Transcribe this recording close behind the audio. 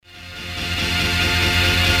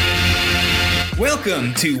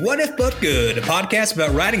Welcome to What If But Good, a podcast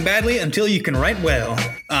about writing badly until you can write well.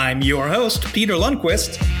 I'm your host, Peter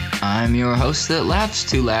Lundquist. I'm your host that laughs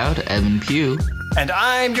too loud, Evan Pugh. And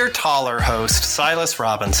I'm your taller host, Silas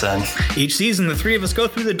Robinson. Each season, the three of us go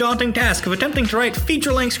through the daunting task of attempting to write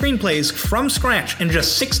feature-length screenplays from scratch in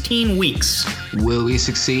just 16 weeks. Will we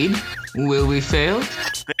succeed? Will we fail?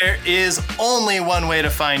 There is only one way to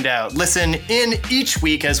find out. Listen in each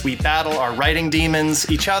week as we battle our writing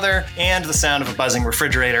demons, each other, and the sound of a buzzing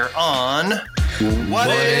refrigerator on What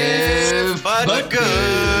If But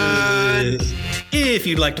Good. If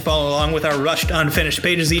you'd like to follow along with our rushed, unfinished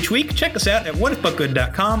pages each week, check us out at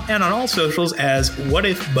whatifbutgood.com and on all socials as What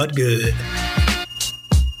If But Good.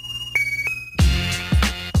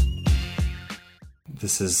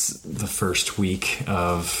 This is the first week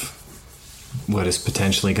of what is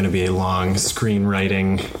potentially going to be a long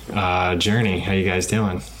screenwriting journey. How you guys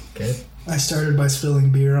doing? Good. I started by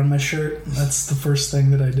spilling beer on my shirt. That's the first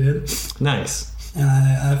thing that I did. Nice. And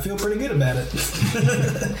I feel pretty good about it.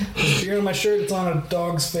 There's beer on my shirt, it's on a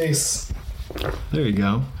dog's face. There you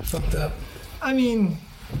go. Fucked up. I mean,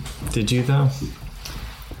 did you though?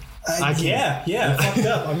 Yeah, fucked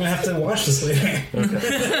up. I'm gonna have to wash this later.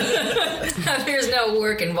 There's no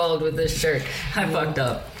work involved with this shirt. I fucked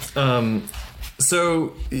up.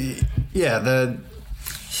 So, yeah,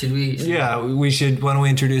 Should we? we should. Why don't we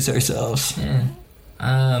introduce ourselves?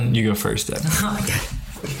 Yeah. You go first, Evan.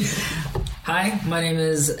 Hi, my name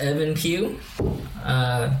is Evan Pugh.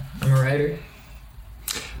 I'm a writer.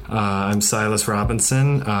 I'm Silas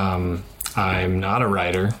Robinson. I'm not a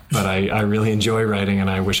writer, but I really enjoy writing, and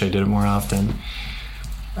I wish I did it more often.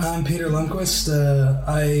 I'm Peter Lundquist.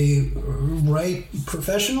 I write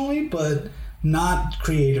professionally, but not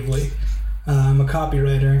creatively. I'm a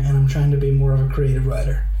copywriter, and I'm trying to be more of a creative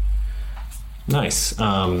writer. Nice.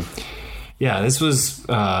 This was...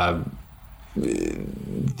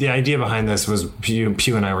 the idea behind this was Pew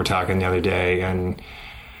and I were talking the other day, and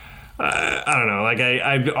I don't know, like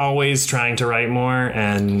I'm always trying to write more,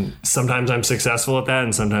 and sometimes I'm successful at that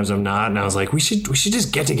and sometimes I'm not, and I was like, we should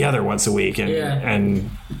just get together once a week and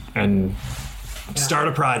start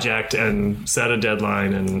a project and set a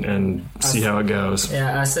deadline and see how it goes.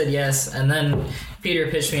 Yeah, I said yes, and then Peter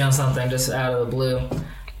pitched me on something just out of the blue.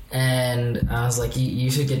 And I was like,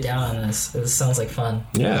 you should get down on this. This sounds like fun.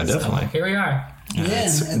 Yeah, so, definitely. Here we are. Yeah,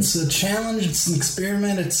 it's a challenge, it's an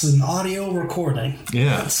experiment, it's an audio recording.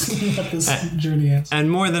 Yeah. That's what this journey is.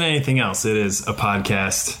 And more than anything else, it is a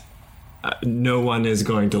podcast no one is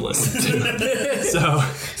going to listen to.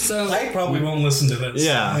 So I probably won't listen to this.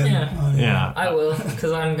 Yeah. I will,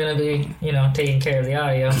 because I'm going to be, taking care of the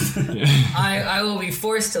audio. I will be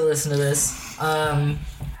forced to listen to this.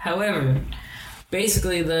 However...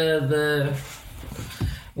 Basically, the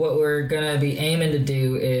what we're gonna be aiming to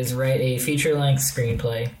do is write a feature-length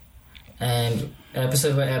screenplay, and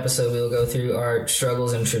episode by episode, we'll go through our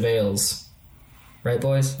struggles and travails. Right,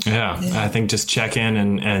 boys? Yeah. I think just check in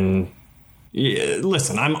and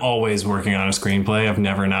listen. I'm always working on a screenplay. I've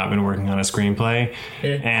never not been working on a screenplay,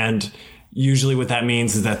 and usually what that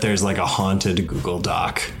means is that there's like a haunted Google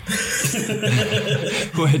Doc,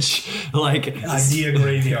 which like idea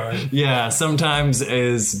graveyard. Yeah, sometimes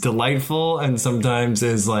is delightful and sometimes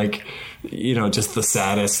is like, just the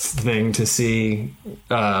saddest thing to see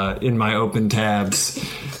in my open tabs.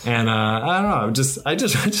 And I don't know, I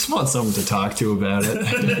just want someone to talk to about it.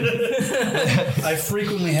 I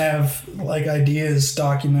frequently have like ideas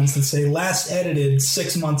documents that say last edited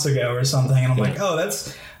 6 months ago or something, and I'm like,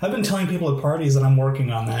 I've been telling people at parties that I'm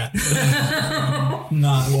working on that.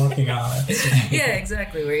 Not working on it. So. Yeah,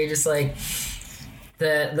 exactly. Where you're just like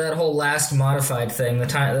that whole last modified thing.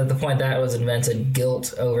 The point that was invented,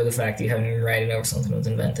 guilt over the fact that you haven't been writing over something that was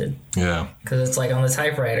invented. Yeah. Because it's like on the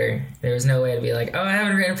typewriter, there was no way to be like, I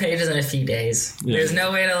haven't written pages in a few days. Yeah. There's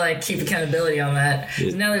no way to like keep accountability on that.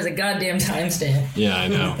 Now there's a goddamn timestamp. Yeah, I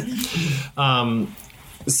know.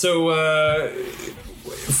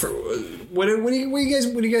 What do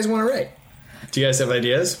you guys want to write? Do you guys have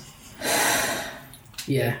ideas?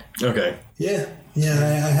 Yeah. Okay. Yeah.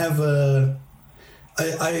 I have a.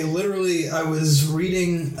 I was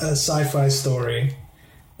reading a sci-fi story,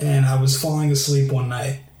 and I was falling asleep one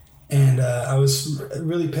night, and I was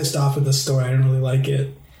really pissed off with the story. I didn't really like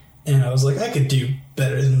it, and I was like, I could do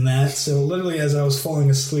better than that. So literally, as I was falling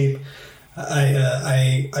asleep,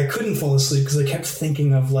 I couldn't fall asleep because I kept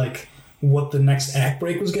thinking of like what the next act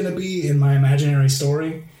break was going to be in my imaginary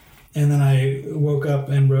story, and then I woke up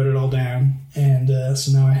and wrote it all down, and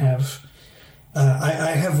so now I have.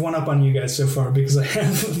 I have one up on you guys so far because I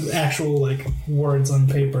have actual like words on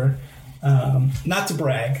paper, Not to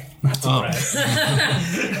brag.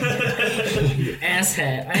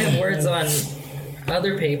 Asshat. I have words on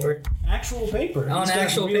other paper. Actual paper. On It's got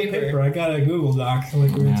actual real paper. I got a Google Doc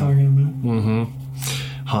like we were talking about.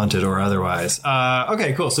 Haunted or otherwise.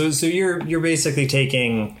 Okay, cool. So you're basically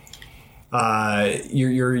taking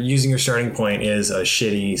you're using your starting point is a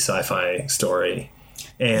shitty sci-fi story,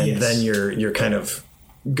 and Yes. then you're kind of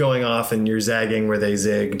going off and you're zagging where they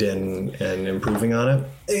zigged and improving on it.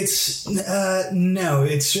 It's no,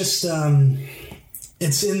 it's just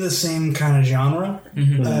it's in the same kind of genre.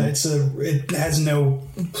 It has no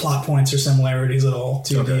plot points or similarities at all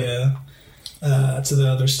to the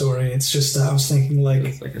other story. It's just I was thinking like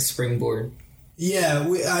It's like a springboard. yeah,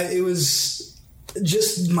 it was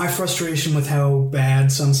just my frustration with how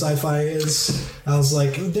bad some sci-fi is. I was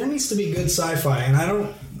like, there needs to be good sci-fi, and I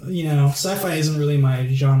don't, sci-fi isn't really my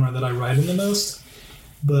genre that I write in the most.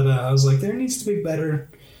 But I was like, there needs to be better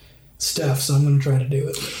stuff, so I'm going to try to do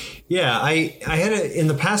it. Yeah, I had in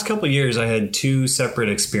the past couple of years, I had two separate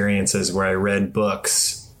experiences where I read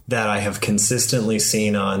books that I have consistently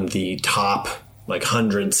seen on the top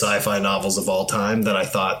 100 sci-fi novels of all time that I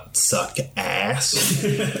thought sucked ass,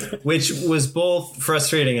 which was both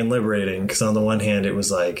frustrating and liberating. Because on the one hand, it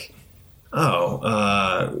was like,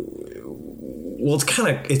 well, it's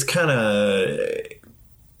kind of.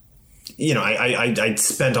 I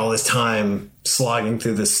spent all this time slogging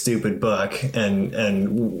through this stupid book, and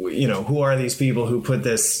who are these people who put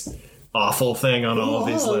this awful thing on all of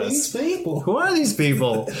these lists? Who are these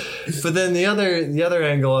people? But then the other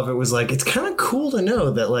angle of it was like, it's kind of cool to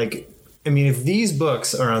know that if these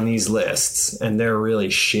books are on these lists and they're really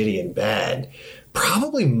shitty and bad,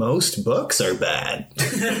 probably most books are bad,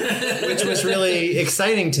 which was really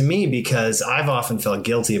exciting to me because I've often felt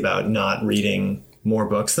guilty about not reading more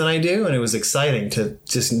books than I do, and it was exciting to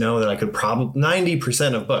just know that I could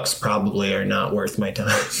 90% of books probably are not worth my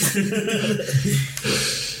time.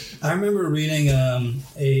 I remember reading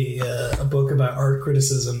a book about art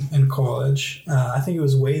criticism in college. I think it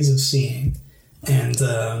was Ways of Seeing, and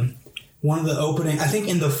one of the opening, I think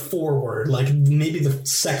in the foreword, maybe the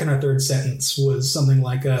second or third sentence was something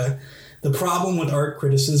like, the problem with art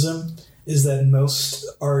criticism is that most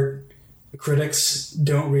art critics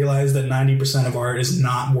don't realize that 90% of art is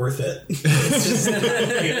not worth it. It's just,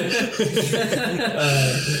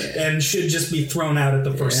 and should just be thrown out at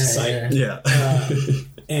the first sight. Yeah.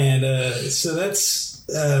 So that's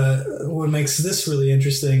what makes this really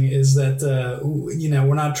interesting is that,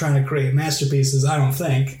 we're not trying to create masterpieces, I don't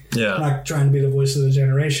think. Yeah. We're not trying to be the voice of the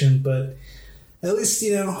generation, but at least,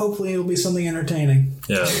 hopefully it'll be something entertaining.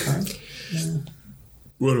 Yeah.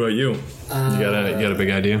 What about you? You got a big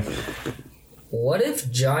idea? What if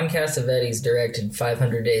John Cassavetes directed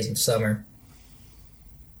 500 Days of Summer?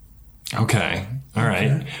 Okay. All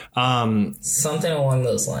right. Something along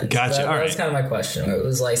those lines. Gotcha. That was kind of my question. It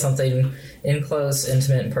was like something in close,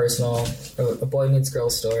 intimate, and personal. A boy meets girl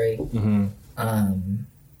story. Mm-hmm.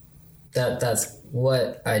 That's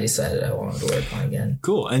what I decided I wanted to work on again.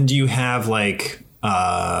 Cool. And do you have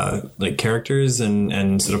characters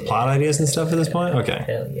and sort of plot ideas and stuff at this point? Okay.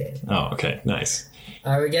 Hell yeah. Oh, okay. Nice.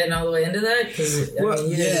 Are we getting all the way into that? Because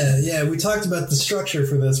we talked about the structure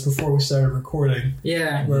for this before we started recording.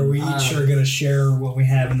 Yeah. Where we each are going to share what we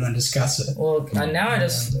have and then discuss it. Well, now I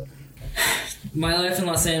just... My Life in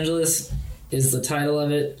Los Angeles is the title of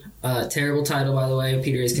it. Terrible title, by the way.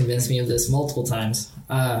 Peter has convinced me of this multiple times.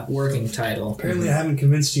 Working title. Apparently I haven't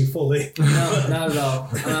convinced you fully. No, not at all.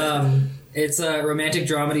 It's a romantic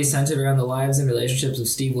dramedy centered around the lives and relationships of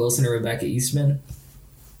Steve Wilson and Rebecca Eastman.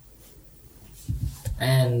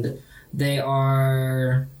 And they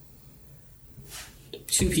are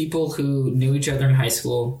two people who knew each other in high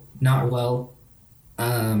school, not well,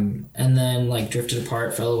 and then drifted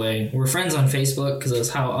apart, fell away. We're friends on Facebook because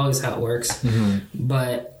that's always how it works. Mm-hmm.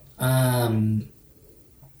 But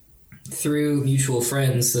through mutual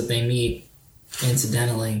friends that they meet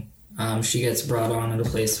incidentally, she gets brought on at a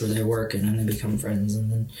place where they're working, and they become friends,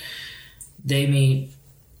 and then they meet,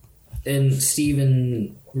 and Steve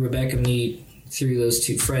and Rebecca meet through those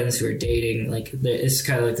two friends who are dating. It's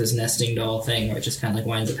kind of like this nesting doll thing where it just kind of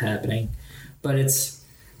winds up happening. But it's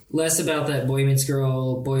less about that boy meets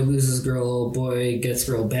girl, boy loses girl, boy gets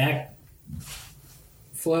girl back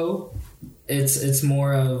flow. It's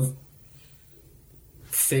more of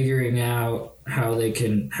figuring out how to make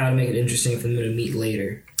it interesting for them to meet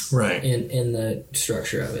later. Right. In the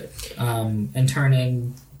structure of it. And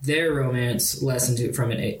turning their romance less into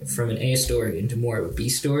from an A story into more of a B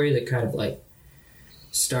story that kind of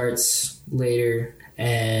starts later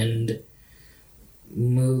and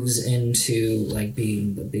moves into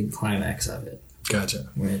being the big climax of it. Gotcha.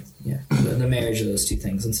 Where the marriage of those two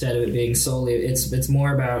things, instead of it being solely, it's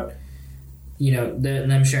more about, you know,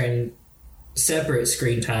 them sharing separate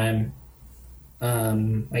screen time,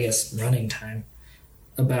 I guess running time,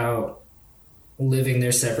 about living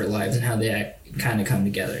their separate lives and how they kind of come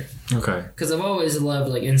together. Okay. Because I've always loved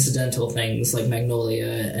like incidental things like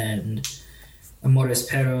Magnolia and Amores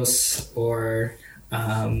Perros or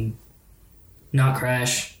Not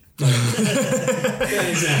Crash. Bad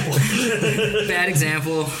example. Bad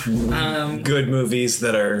example. Good movies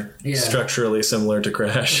that are Yeah. structurally similar to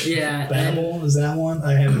Crash. Yeah. Babel, is that one?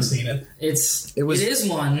 I haven't seen it. It is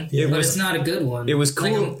one, but it's not a good one. It was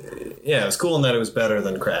cool. Like, Yeah, it was cool in that it was better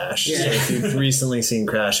than Crash. Yeah. So if you've recently seen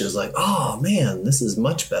Crash, it was like, oh man, this is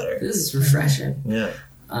much better. this is refreshing. Yeah.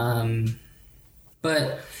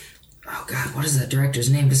 But oh god, what is that director's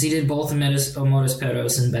name? Because he did both Amores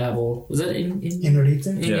Perros and Babel. Was that in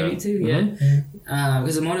Inarritu? Inarritu? Yeah.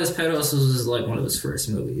 Because Amores Perros was like one of his first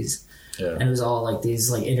movies. Yeah. And it was all like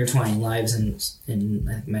these like intertwining lives in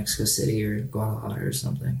like Mexico City or Guadalajara or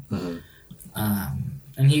something.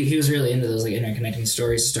 And he was really into those like interconnecting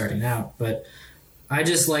stories starting out. But I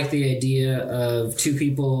just like the idea of two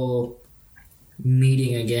people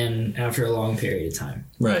meeting again after a long period of time.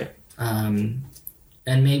 Right. And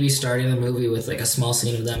maybe starting the movie with like a small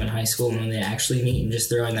scene of them in high school and when they actually meet and just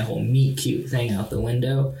throwing that whole meet cute thing out the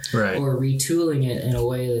window. Right. Or retooling it in a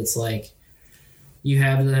way that's like you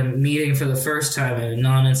have them meeting for the first time in a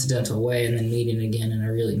non-incidental way and then meeting again in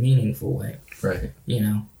a really meaningful way. Right. You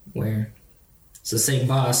know, where it's the same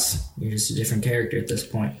boss, you're just a different character at this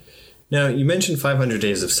point. Now, you mentioned 500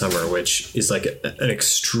 Days of Summer, which is like an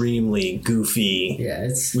extremely goofy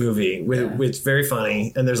movie. It's very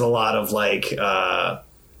funny, and there's a lot of like, I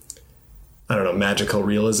don't know, magical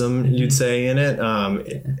realism, you'd say, in it.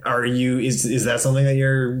 Is that something that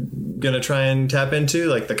you're going to try and tap into,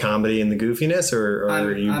 like the comedy and the goofiness, or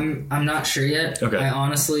are you... I'm not sure yet. Okay. I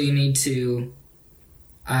honestly need to...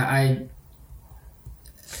 I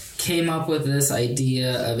came up with this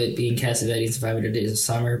idea of it being Cassavetes' 500 Days of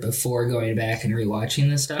Summer before going back and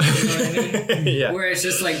rewatching this stuff. You know what I mean? Yeah. Where it's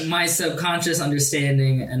just like my subconscious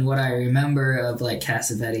understanding and what I remember of like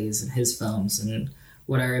Cassavetes and his films and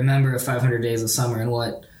what I remember of 500 Days of Summer and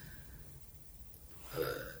what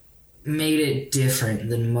made it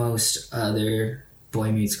different than most other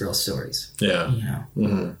Boy Meets Girl stories. Yeah. You know?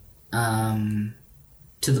 Mm-hmm.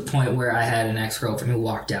 To the point where I had an ex-girlfriend who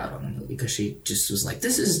walked out on the movie because she just was like,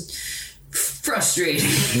 this is frustrating.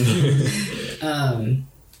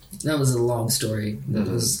 That was a long story. That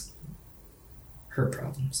was her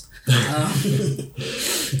problems.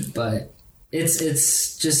 But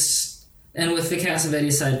it's just... And with the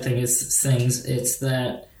Cassavetes side thing, it's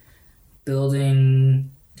that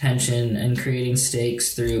building tension and creating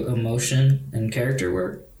stakes through emotion and character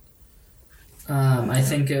work. I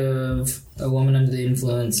think of A Woman Under the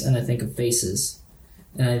Influence, and I think of Faces,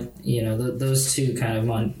 and those two kind of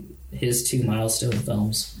on his two milestone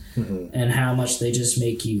films, and how much they just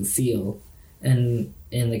make you feel. And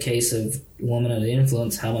in the case of Woman Under the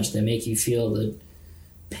Influence, how much they make you feel the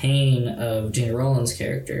pain of Gina Rowland's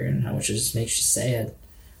character, and how much it just makes you sad.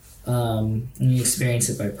 And you experience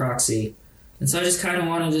it by proxy. And so I just kind of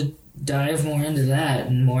wanted to dive more into that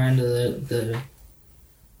and more into the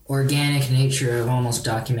organic nature of almost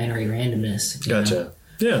documentary randomness. Gotcha.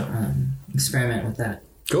 Yeah. Experiment with that.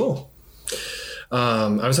 Cool.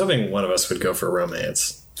 I was hoping one of us would go for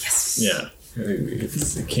romance. Yes. Yeah.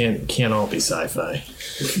 It can't all be sci-fi.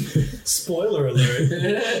 Spoiler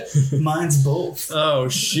alert. Mine's both. Oh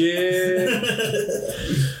shit.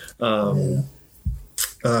 Cool.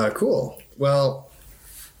 Well,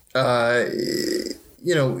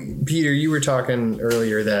 Peter, you were talking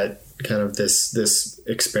earlier that kind of this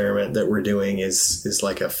experiment that we're doing is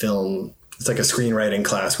like a film. It's like a screenwriting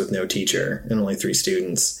class with no teacher and only 3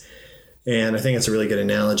 students. And I think it's a really good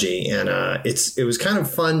analogy. And it was kind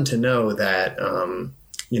of fun to know that 10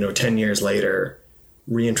 years later,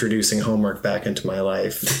 reintroducing homework back into my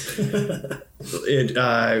life, it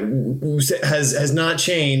has not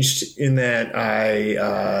changed in that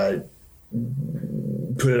I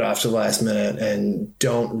put it off to the last minute and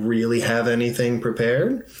don't really have anything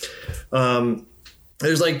prepared.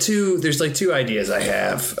 There's like two ideas I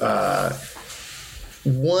have.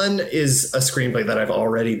 One is a screenplay that I've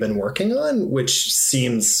already been working on, which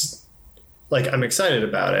seems like I'm excited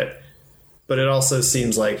about it, but it also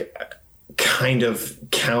seems like kind of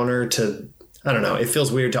counter to, I don't know, it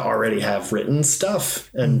feels weird to already have written stuff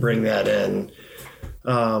and bring that in.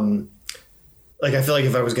 Like, I feel like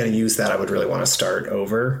if I was going to use that, I would really want to start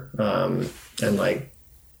over and like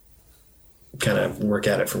kind of work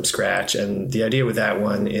at it from scratch. And the idea with that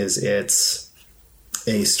one is it's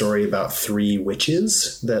a story about 3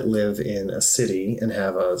 witches that live in a city and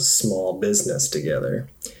have a small business together.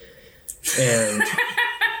 And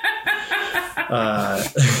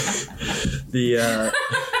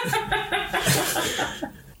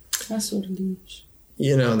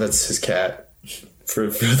that's his cat. For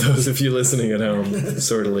those of you listening at home,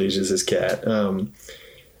 Sortilege is his cat.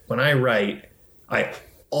 When I write, I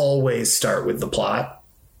always start with the plot.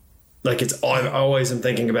 Like I always am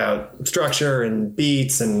thinking about structure and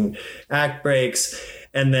beats and act breaks.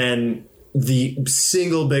 And then the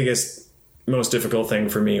single biggest, most difficult thing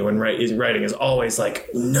for me when writing is always like,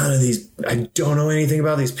 I don't know anything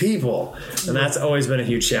about these people. And that's always been a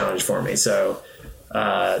huge challenge for me. So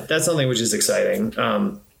that's something which is exciting.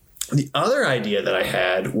 The other idea that I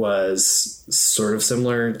had was sort of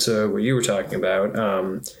similar to what you were talking about.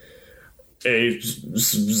 There's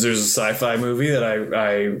a sci-fi movie that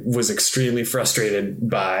I was extremely frustrated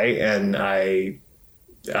by, and I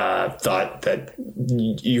thought that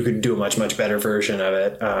you could do a much, much better version of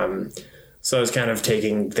it. So I was kind of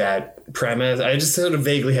taking that premise. I just sort of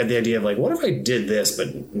vaguely had the idea of like, what if I did this,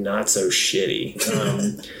 but not so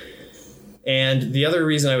shitty? And the other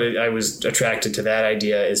reason I was attracted to that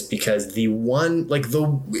idea is because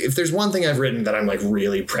if there's one thing I've written that I'm like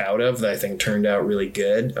really proud of that I think turned out really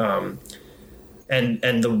good,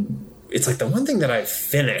 it's like the one thing that I've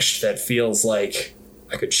finished that feels like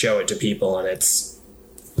I could show it to people and it's,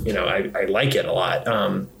 I like it a lot,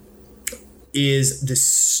 is the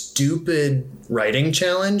stupid writing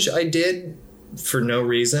challenge I did for no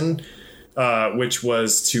reason, which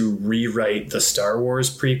was to rewrite the Star Wars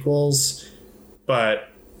prequels, but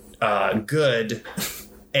good,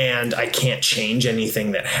 and I can't change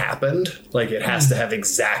anything that happened. Like it has to have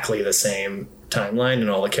exactly the same timeline and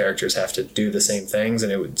all the characters have to do the same things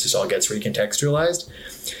and it just all gets recontextualized.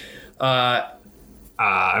 I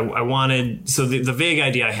wanted, so the vague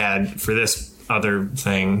idea I had for this other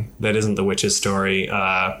thing that isn't the witch's story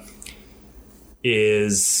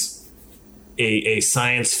is a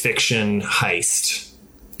science fiction heist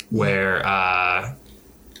where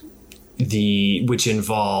which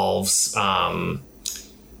involves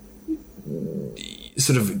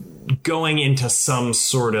sort of going into some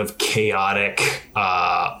sort of chaotic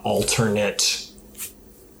alternate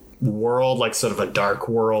world, like sort of a dark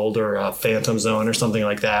world or a phantom zone or something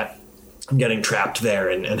like that. I'm getting trapped there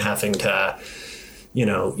and having to,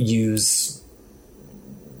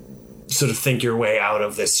 sort of think your way out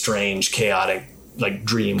of this strange, chaotic, like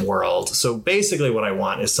dream world. So basically what I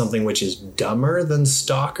want is something which is dumber than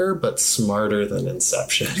Stalker, but smarter than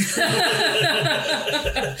Inception.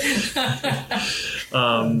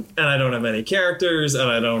 And I don't have any characters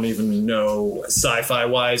and I don't even know sci-fi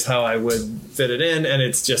wise how I would fit it in. And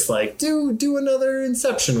it's just like, do another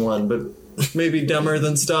Inception one, but maybe dumber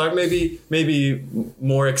than Stalker, maybe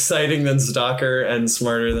more exciting than Stalker and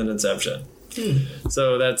smarter than Inception.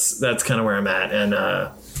 So that's kind of where I'm at. And,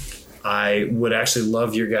 I would actually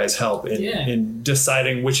love your guys' help in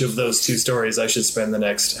deciding which of those 2 stories I should spend the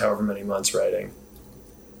next however many months writing.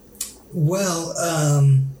 Well,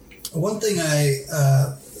 one thing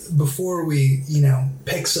before we,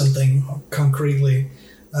 pick something concretely,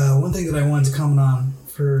 one thing that I wanted to comment on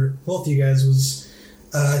for both of you guys was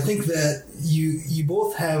I think that you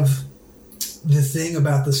both have the thing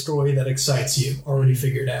about the story that excites you already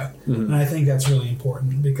figured out. Mm-hmm. And I think that's really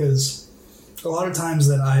important because a lot of times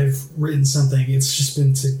that I've written something, it's just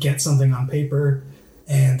been to get something on paper,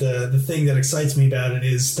 and the thing that excites me about it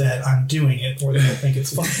is that I'm doing it or that I think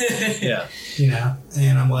it's fun. Yeah.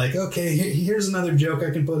 And I'm like, okay, here's another joke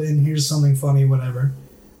I can put in, here's something funny, whatever,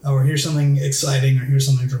 or here's something exciting, or here's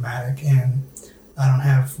something dramatic, and I don't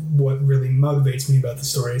have what really motivates me about the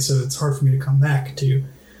story, so it's hard for me to come back to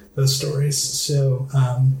those stories. So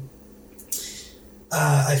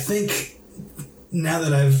I think now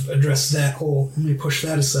that I've addressed that let me push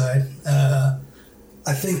that aside,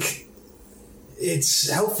 I think it's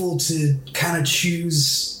helpful to kind of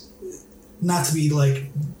choose, not to be like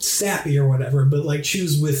sappy or whatever, but like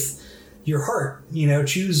choose with your heart,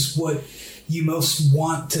 choose what you most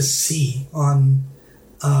want to see on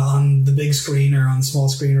the big screen or on the small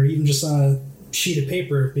screen or even just on a sheet of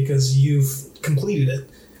paper because you've completed it,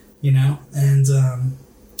 and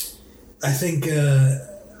I think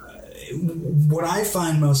what I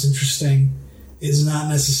find most interesting is not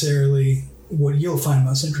necessarily what you'll find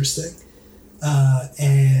most interesting.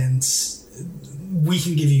 And we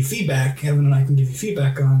can give you feedback, Evan and I can give you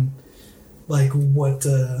feedback on like what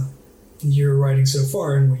you're writing so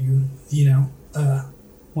far and what you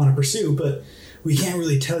want to pursue, but we can't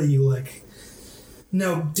really tell you like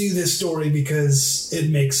no, do this story because it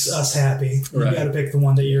makes us happy. You Right. got to pick the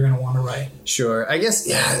one that you're going to want to write. Sure. I guess,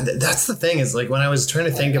 yeah, that's the thing is like when I was trying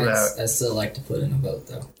to think about. I still like to put in a vote,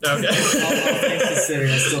 though. Okay. All things considered,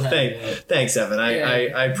 I still have a vote. Thanks, Evan.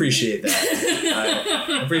 I appreciate that.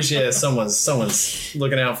 I appreciate that someone's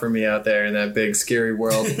looking out for me out there in that big, scary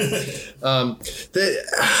world. When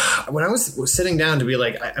I was sitting down to be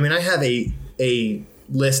like, I mean, I have a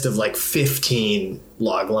list of like 15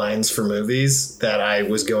 log lines for movies that I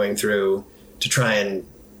was going through to try and,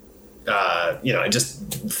 just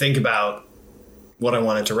think about what I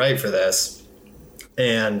wanted to write for this.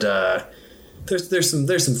 And there's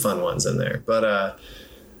some fun ones in there, but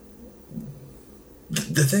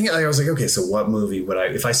the thing I was like, okay, so what movie would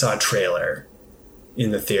if I saw a trailer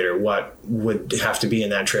in the theater, what would have to be in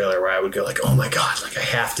that trailer where I would go like, oh my God, like I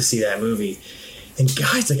have to see that movie. And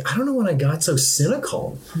guys, like, I don't know when I got so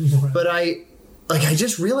cynical, but I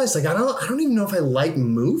just realized, like, I don't even know if I like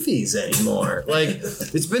movies anymore. Like,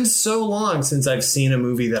 it's been so long since I've seen a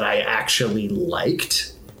movie that I actually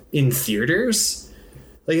liked in theaters.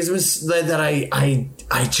 Like, it was that I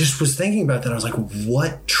just was thinking about that. I was like,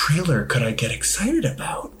 what trailer could I get excited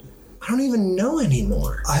about? I don't even know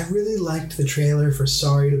anymore. I really liked the trailer for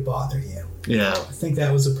Sorry to Bother You. Yeah, I think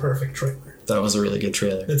that was a perfect trailer. that was a really good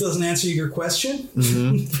trailer. That doesn't answer your question,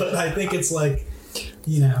 Mm-hmm. but I think it's like,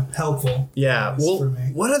 helpful. Yeah, well, for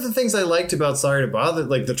me. one of the things I liked about Sorry to Bother,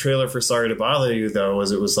 like the trailer for Sorry to Bother You, though,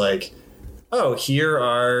 was it was like, oh, here's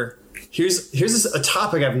a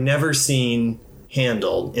topic I've never seen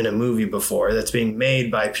handled in a movie before that's being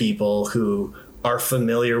made by people who are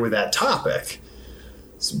familiar with that topic.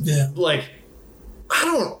 Yeah. Like,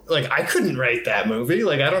 I couldn't write that movie.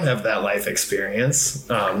 Like, I don't have that life experience.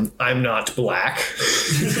 I'm not black.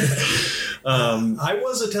 I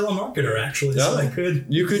was a telemarketer, actually, so I could.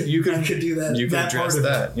 You could I could do that. You could that address part of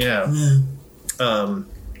that. it. Yeah.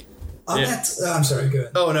 On Yeah. that, I'm sorry. Go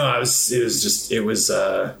ahead. Oh no, it was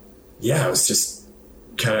just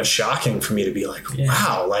kind of shocking for me to be like,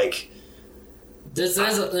 wow, like There's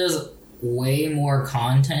way more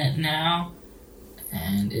content now,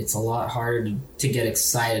 and it's a lot harder to get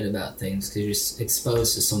excited about things because you're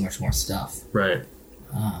exposed to so much more stuff. right.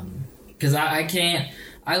 Because I can't.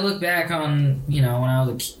 I look back on, when I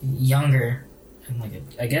was younger, and like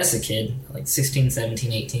I guess a kid, like 16,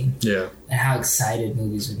 17, 18, Yeah. and how excited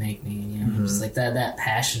movies would make me, just like that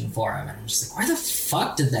passion for them. And I'm just like, where the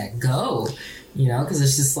fuck did that go? Because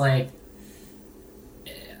it's just like,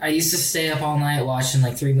 I used to stay up all night watching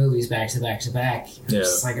like 3 movies back to back to back. I'm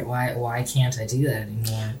just like, why can't I do that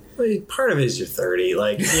anymore? Well, part of it is you're 30,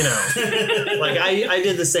 like, like I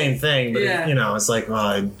did the same thing, but it's like, well,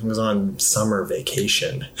 I was on summer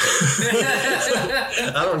vacation.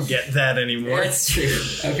 I don't get that anymore. That's true.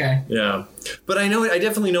 Okay. Yeah, but I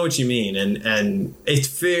definitely know what you mean, and it's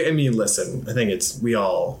fair. I mean, listen, I think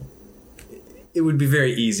it would be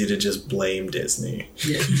very easy to just blame Disney.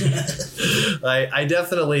 Yeah. I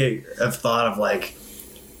definitely have thought of like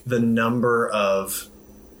the number of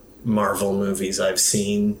Marvel movies I've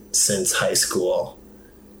seen since high school,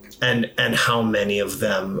 and how many of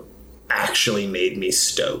them actually made me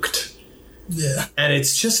stoked. Yeah. And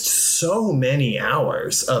it's just so many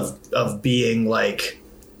hours of being like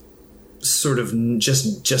sort of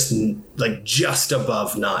just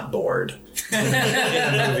above not bored in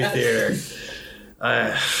a movie theater.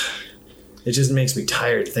 It just makes me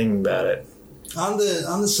tired thinking about it. On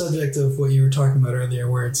the subject of what you were talking about earlier,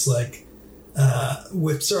 where it's like,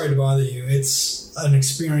 with Sorry to Bother You, it's an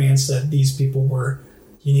experience that these people were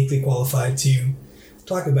uniquely qualified to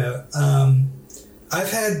talk about.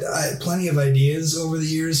 I've had plenty of ideas over the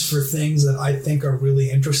years for things that I think are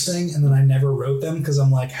really interesting, and then I never wrote them because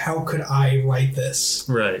I'm like, how could I write this?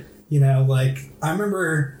 Right. Like, I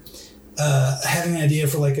remember having an idea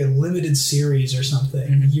for like a limited series or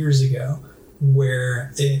something years ago,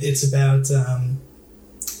 where it's about a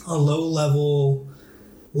low-level,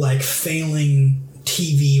 like, failing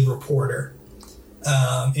TV reporter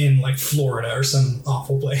in like Florida or some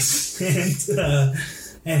awful place,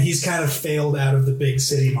 and he's kind of failed out of the big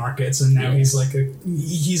city markets, and now he's like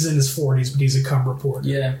he's in his 40s, but he's a cub reporter.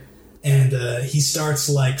 Yeah. And he starts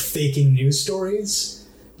like faking news stories.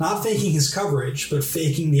 Not faking his coverage, but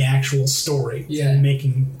faking the actual story and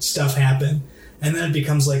making stuff happen. And then it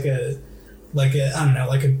becomes like a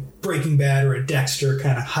Breaking Bad or a Dexter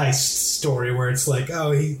kind of heist story where it's like, oh,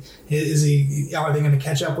 are they going to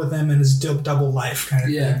catch up with him in his double life kind of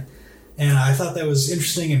thing? And I thought that was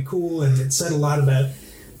interesting and cool, and it said a lot about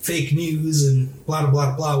fake news and blah, blah,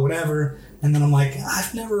 blah, blah, whatever. And then I'm like,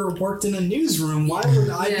 I've never worked in a newsroom. Why would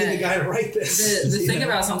I be the guy to write this? The thing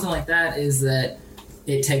about something like that is that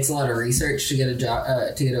it takes a lot of research to get a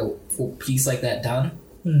job to get a piece like that done.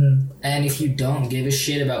 Mm-hmm. And if you don't give a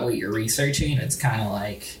shit about what you're researching, it's kind of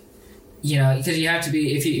like, you know, because you have to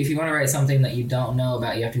be, if you want to write something that you don't know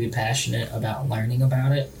about, you have to be passionate about learning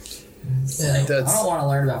about it. It's like, I don't want to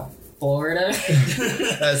learn about Florida.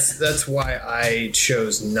 That's why I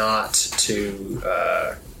chose not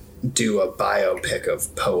to do a biopic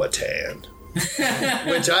of Powhatan,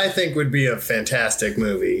 which I think would be a fantastic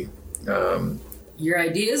movie. Your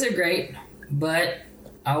ideas are great, but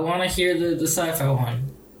I want to hear the sci-fi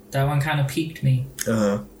one. That one kind of piqued me.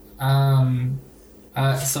 So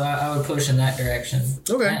I would push in that direction.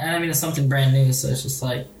 Okay. And I mean, it's something brand new, so it's just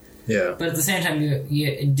like... Yeah. But at the same time,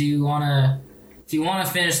 you want to... If you want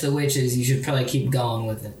to finish The Witches, you should probably keep going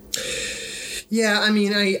with it. Yeah, I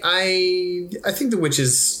mean, I think The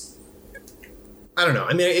Witches... I don't know.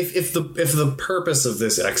 I mean, if the purpose of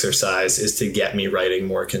this exercise is to get me writing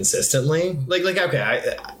more consistently, like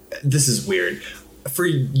okay, this is weird. For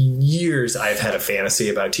years, I've had a fantasy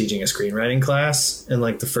about teaching a screenwriting class, and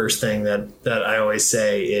like the first thing that I always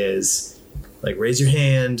say is, like, raise your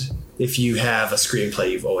hand if you have a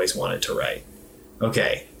screenplay you've always wanted to write.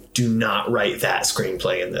 Okay, do not write that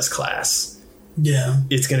screenplay in this class. Yeah,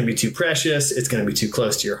 it's going to be too precious. It's going to be too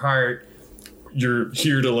close to your heart. You're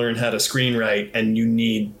here to learn how to screenwrite, and you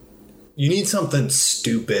need something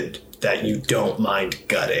stupid that you don't mind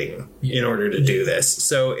gutting in order to do this.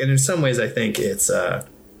 So, and in some ways, I think it's sort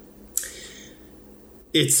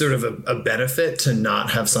of a benefit to not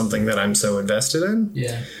have something that I'm so invested in.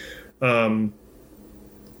 Yeah. I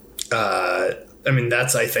mean,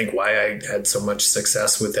 that's, I think, why I had so much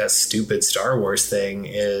success with that stupid Star Wars thing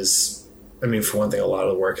is, I mean, for one thing, a lot of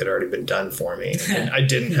the work had already been done for me. And I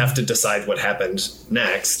didn't have to decide what happened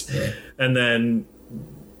next. Yeah. And then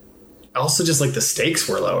also just like the stakes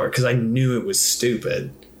were lower because I knew it was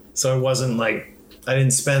stupid. So it wasn't like, I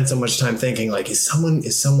didn't spend so much time thinking like, is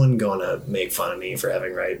someone gonna make fun of me for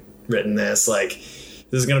having written this? Like, this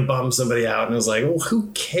is gonna bum somebody out. And I was like, well, who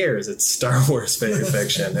cares? It's Star Wars fan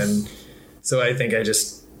fiction. And so I think I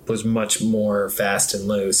just was much more fast and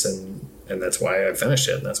loose, and that's why I finished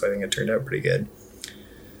it. And that's why I think it turned out pretty good.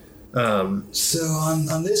 So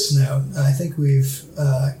on this note, I think we've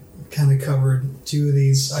kind of covered two of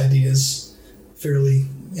these ideas fairly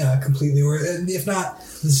completely, or if not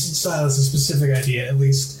the style is a specific idea, at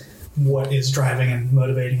least what is driving and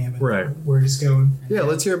motivating him and where he's going. Yeah,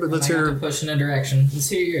 let's hear push in a direction. Let's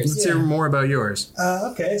hear yours. Let's hear more about yours.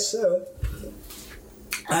 Okay, so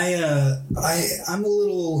I'm a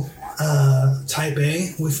little type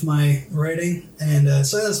A with my writing, and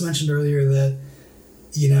Silas mentioned earlier that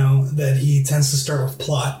that he tends to start with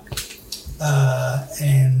plot,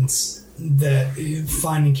 and that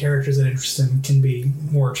finding characters that interest him can be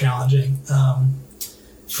more challenging.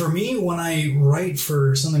 For me, when I write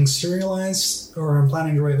for something serialized, or I'm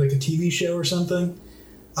planning to write like a TV show or something,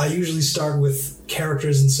 I usually start with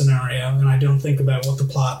characters and scenario, and I don't think about what the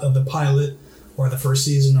plot of the pilot or the first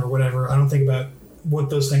season or whatever. I don't think about what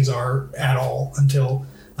those things are at all until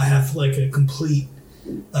I have like a complete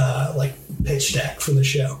pitch deck for the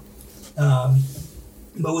show.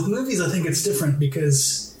 But with movies, I think it's different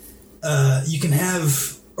because you can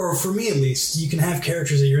have, or for me at least, you can have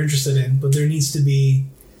characters that you're interested in, but there needs to be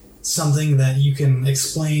something that you can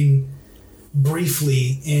explain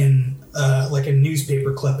briefly in like a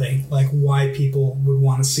newspaper clipping, like why people would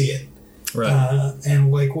want to see it. Right.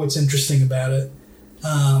 And like what's interesting about it.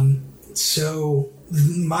 So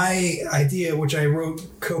my idea, which I wrote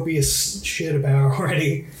copious shit about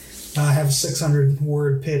already, I have a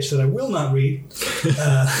 600-word pitch that I will not read.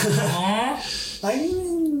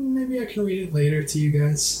 Maybe I can read it later to you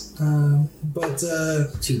guys. But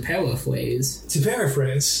to paraphrase,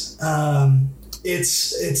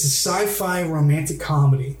 it's a sci-fi romantic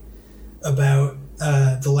comedy about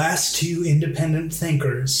the last two independent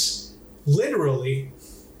thinkers, literally,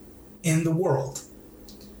 in the world.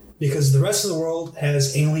 Because the rest of the world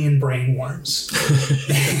has alien brain worms.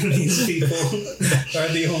 And these people are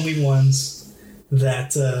the only ones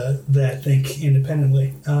that think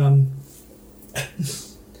independently.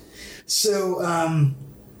 So,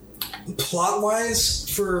 plot-wise,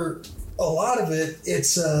 for a lot of it,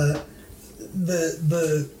 it's the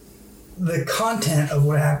content of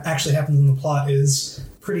what actually happens in the plot is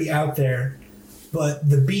pretty out there. But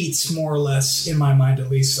the beats, more or less, in my mind at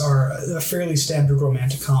least, are a fairly standard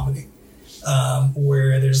romantic comedy,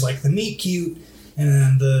 where there's like the meet cute,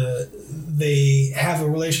 and then they have a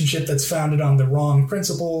relationship that's founded on the wrong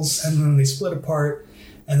principles, and then they split apart,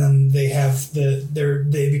 and then they have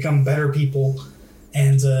they become better people,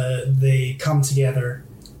 and they come together.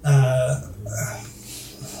 I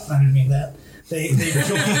didn't mean that,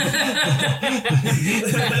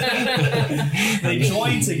 They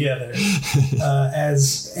join together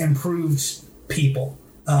as improved people,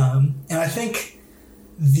 and I think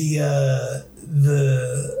the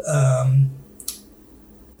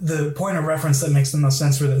point of reference that makes the most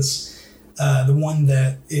sense for this, the one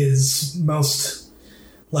that is most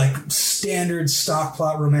like standard stock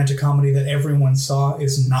plot romantic comedy that everyone saw,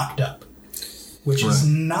 is Knocked Up, which is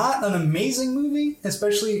not an amazing movie,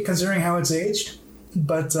 especially considering how it's aged.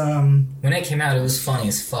 But when it came out, it was funny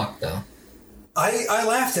as fuck, though. I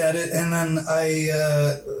laughed at it, and then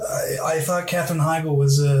I thought Katherine Heigl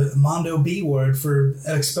was a Mondo B word for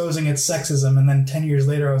exposing its sexism, and then 10 years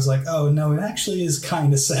later I was like, oh no, it actually is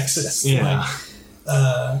kind of sexist. Yeah.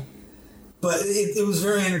 But it was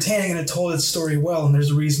very entertaining, and it told its story well, and there's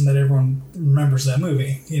a reason that everyone remembers that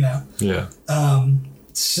movie, you know? Yeah.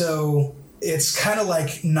 So it's kind of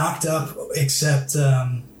like Knocked Up, except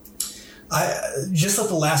I just at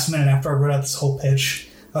the last minute after I wrote out this whole pitch,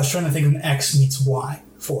 I was trying to think of an X meets Y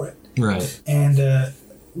for it. Right. And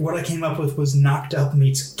what I came up with was Knocked Up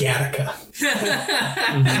meets Gattaca.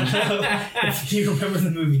 If you remember the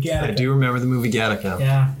movie Gattaca. I do remember the movie Gattaca.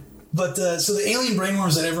 Yeah. But so the alien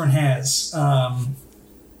brainworms that everyone has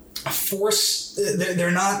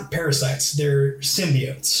they're not parasites, they're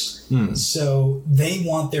symbiotes. So they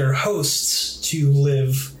want their hosts to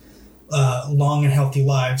live long and healthy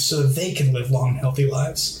lives so they can live long and healthy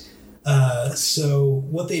lives. So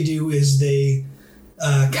what they do is they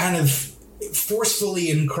kind of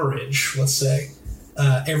forcefully encourage, let's say,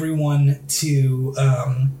 everyone to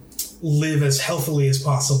live as healthily as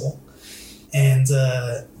possible. And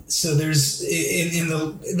so there's in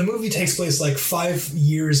the movie takes place like 5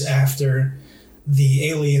 years after the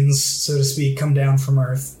aliens, so to speak, come down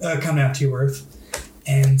to Earth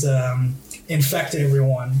and infect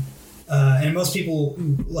everyone. And most people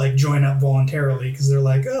like join up voluntarily because they're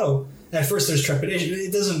like, oh, at first there's trepidation.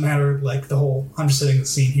 It doesn't matter, like the whole, I'm just setting the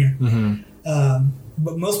scene here.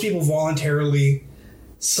 But most people voluntarily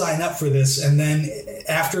sign up for this. And then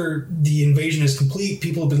after the invasion is complete,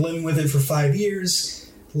 people have been living with it for 5 years.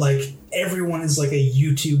 Like everyone is like a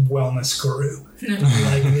YouTube wellness guru.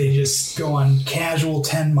 Like they just go on casual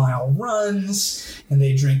 10-mile runs and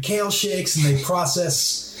they drink kale shakes and they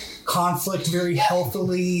process conflict very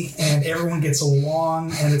healthily, and everyone gets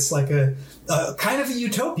along, and it's like a kind of a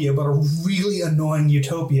utopia, but a really annoying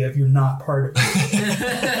utopia if you're not part of it.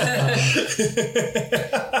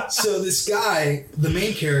 So this guy, the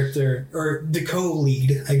main character, or the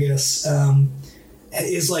co-lead, I guess,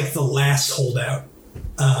 is like the last holdout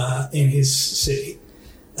in his city.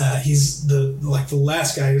 He's the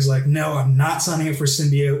last guy who's like, no, I'm not signing up for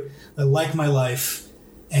symbiote. I like my life,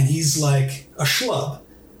 and he's like a schlub.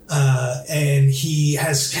 And he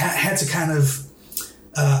has had to kind of...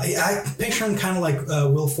 I picture him kind of like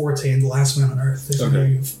Will Forte in The Last Man on Earth. If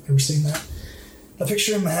you've ever seen that. I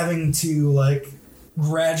picture him having to like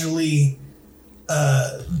gradually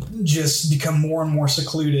just become more and more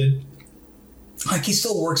secluded. Like he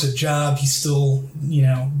still works a job. He still,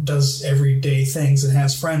 does everyday things and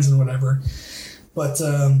has friends and whatever. But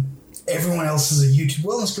everyone else is a YouTube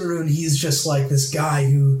wellness guru, and he's just like this guy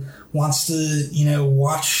who wants to,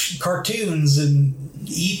 watch cartoons and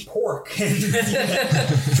eat pork and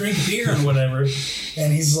drink beer and whatever.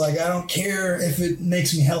 And he's like, I don't care if it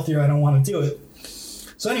makes me healthier. I don't want to do it.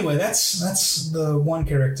 So anyway, that's the one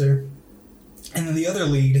character. And then the other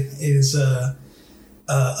lead is a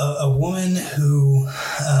woman who,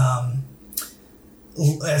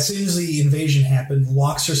 as soon as the invasion happened,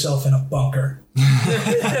 locks herself in a bunker.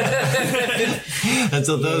 And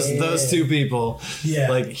so those two people,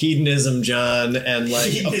 like Hedonism John and like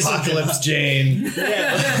Hedonism Apocalypse John. Jane,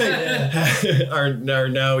 are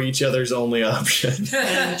now each other's only option.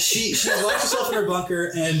 And she locks herself in her bunker,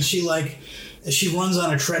 and she runs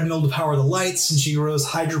on a treadmill to power the lights, and she grows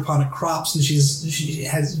hydroponic crops, and she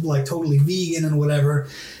has like totally vegan and whatever.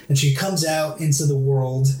 And she comes out into the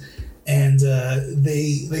world, and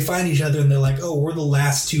they find each other, and they're like, oh, we're the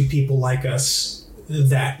last two people like us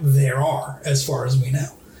that there are, as far as we know.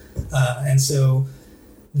 And so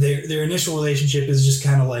their initial relationship is just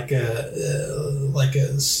kind of like a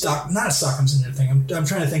not a Stockholm Syndrome thing. I'm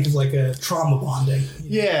trying to think of like a trauma bonding.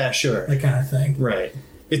 Yeah, sure. That kind of thing. Right.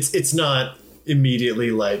 It's not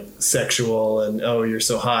immediately like sexual and oh, you're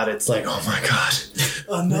so hot. It's like, oh my god,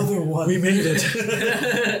 another one. we made it.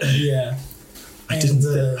 Yeah. I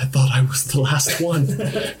thought I was the last one.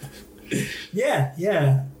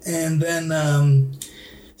 Yeah. And then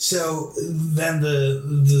so then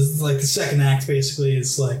the second act basically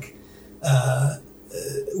is like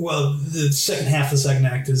the second half of the second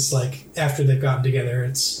act is like after they've gotten together,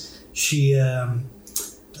 it's she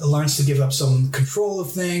learns to give up some control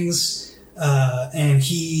of things, and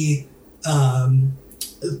he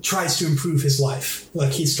tries to improve his life.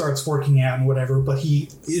 Like, he starts working out and whatever, but he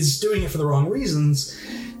is doing it for the wrong reasons.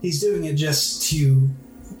 He's doing it just to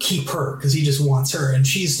keep her, because he just wants her, and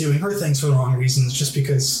she's doing her things for the wrong reasons just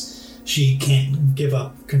because she can't give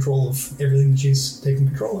up control of everything that she's taken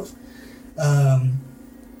control of.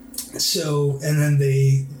 So, and then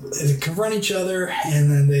they confront each other,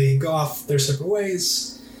 and then they go off their separate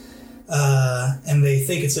ways, and they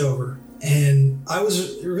think it's over. And I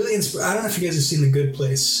was really inspired. I don't know if you guys have seen The Good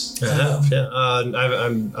Place. I have, yeah.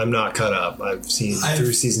 I'm not caught up. I've seen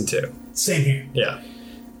through season 2. Same here. Yeah.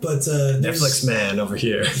 But Netflix man over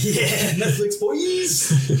here. Yeah, Netflix boys.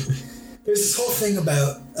 There's this whole thing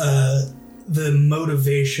about the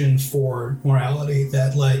motivation for morality,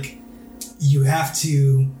 that like you have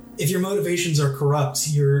to, if your motivations are corrupt,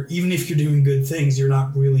 even if you're doing good things, you're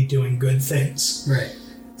not really doing good things. Right.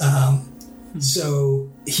 So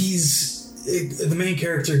the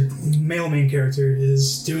male main character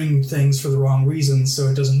is doing things for the wrong reasons, so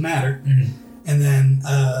it doesn't matter. Mm-hmm. And then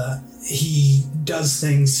he does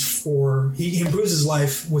things he improves his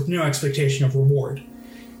life with no expectation of reward.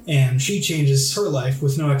 And she changes her life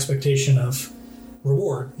with no expectation of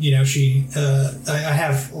reward. You know, I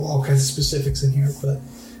have all kinds of specifics in here, but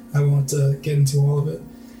I won't get into all of it.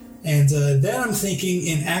 And then I'm thinking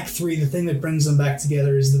in Act 3, the thing that brings them back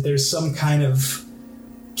together is that there's some kind of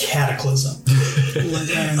cataclysm.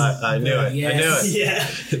 I knew it. Yes. I knew it. Yeah.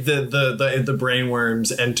 The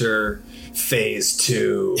brainworms enter phase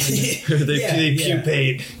 2. They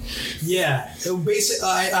pupate. Yeah. So basically,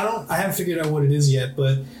 I haven't figured out what it is yet,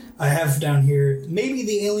 but I have down here, maybe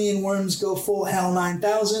the alien worms go full HAL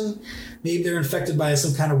 9000. Maybe they're infected by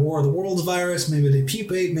some kind of War of the Worlds virus. Maybe they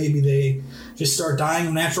pupate. Maybe they just start dying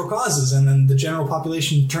of natural causes, and then the general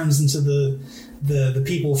population turns into the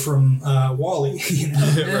people from WALL-E. You know,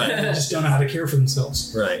 Right. They just don't know how to care for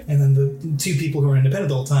themselves. Right. And then the two people who are independent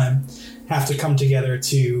the whole time have to come together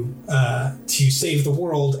to save the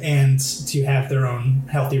world and to have their own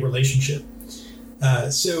healthy relationship.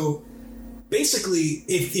 So basically,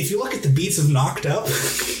 if you look at the beats of Knocked Up,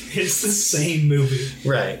 it's the same movie.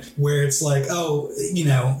 Right. Where it's like,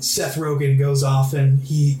 Seth Rogen goes off and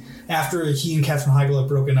after he and Katherine Heigl have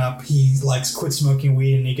broken up, he quit smoking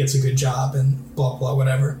weed and he gets a good job and blah, blah,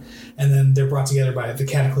 whatever. And then they're brought together by the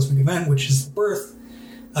cataclysmic event, which is the birth.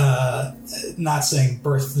 Not saying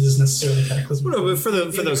birth is necessarily cataclysmic. No, but for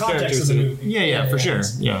those characters, for sure.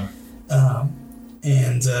 Yeah.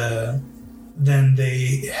 And then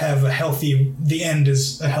they have the end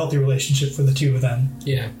is a healthy relationship for the two of them.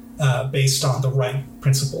 Yeah. Based on the right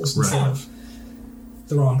principles instead of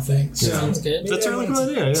the wrong thing. So sounds good. That's a really cool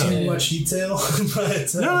idea. Yeah. Too much detail,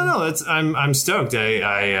 but No. I'm stoked.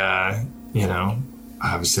 I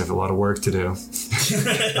obviously have a lot of work to do.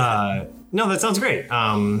 No, that sounds great.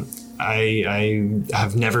 I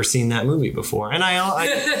have never seen that movie before, and I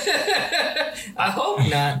hope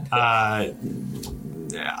not.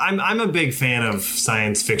 I'm a big fan of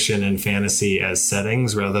science fiction and fantasy as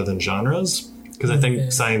settings rather than genres, because I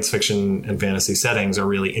think science fiction and fantasy settings are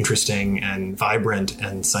really interesting and vibrant,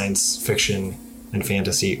 and science fiction and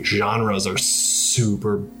fantasy genres are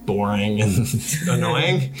super boring and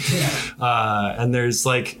annoying. And there's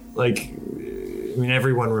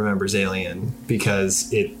everyone remembers Alien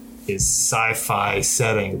because it is sci-fi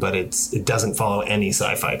setting, but it doesn't follow any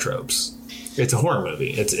sci-fi tropes. It's a horror movie.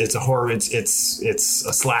 It's a horror. It's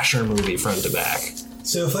a slasher movie front to back.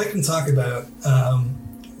 So if I can talk about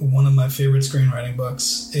one of my favorite screenwriting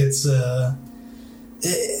books, it's a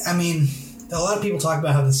lot of people talk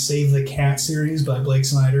about how the Save the Cat series by Blake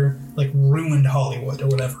Snyder ruined Hollywood or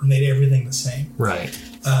whatever, made everything the same. Right.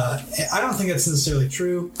 I don't think that's necessarily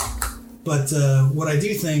true, but what I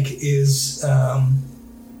do think is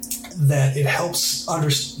that it helps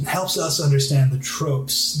us understand the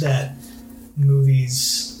tropes that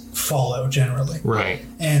movies follow generally. Right.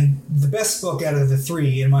 And the best book out of the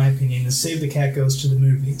three, in my opinion, is Save the Cat Goes to the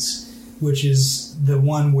Movies, which is the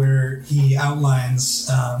one where he outlines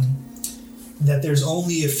that there's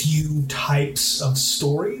only a few types of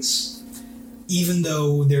stories, even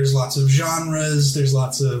though there's lots of genres, there's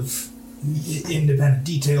lots of independent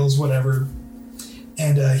details, whatever.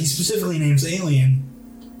 And he specifically names Alien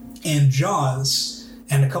and Jaws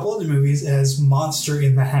and a couple other movies as Monster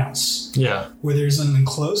in the House. Yeah. Where there's an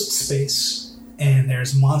enclosed space and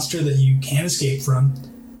there's a monster that you can't escape from,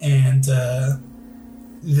 and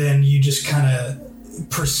then you just kind of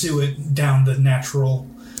pursue it down the natural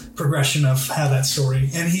progression of how that story,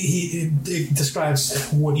 and he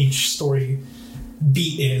describes what each story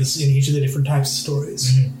beat is in each of the different types of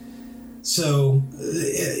stories. So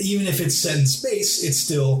even if it's set in space, it's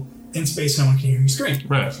still in space. No one can hear you scream.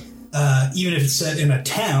 Right. Even if it's set in a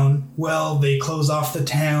town, well, they close off the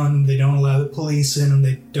town. They don't allow the police in, and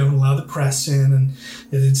they don't allow the press in, and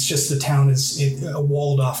it's just the town is a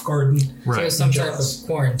walled-off garden. So Right. it's some type of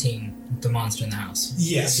quarantine with the monster in the house.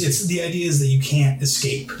 Yes, it's the idea is that you can't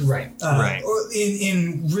escape. Right. Right. Or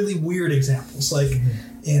in really weird examples, like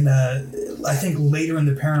in I think later in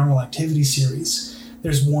the Paranormal Activity series,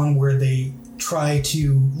 there's one where they try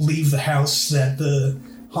to leave the house that the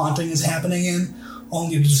haunting is happening in,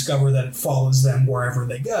 only to discover that it follows them wherever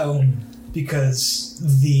they go, because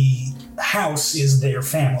the house is their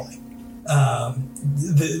family.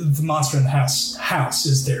 The monster in the house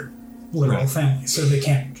is their literal Right. family, so they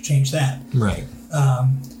can't change that. Right.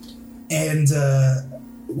 And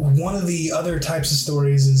one of the other types of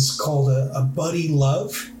stories is called a buddy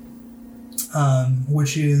love,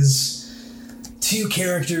 which is two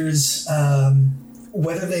characters,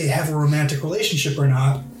 whether they have a romantic relationship or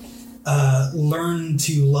not, learn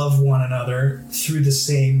to love one another through the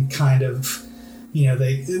same kind of,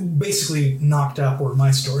 they basically Knocked Up or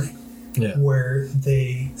My Story, Yeah. where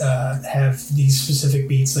they have these specific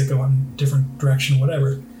beats that go in different direction,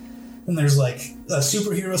 whatever. And there's like a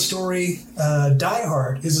superhero story. Die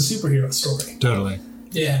Hard is a superhero story. Totally.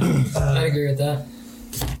 Yeah, I agree with that.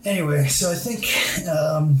 Anyway, so I think,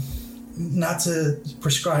 not to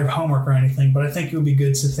prescribe homework or anything, but I think it would be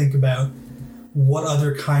good to think about what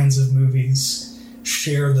other kinds of movies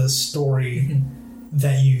share the story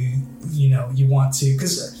that you want to.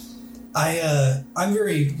 Because I'm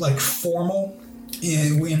very like formal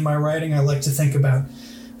in my writing. I like to think about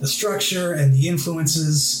the structure and the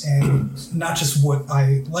influences, and not just what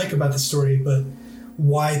I like about the story, but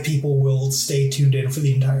why people will stay tuned in for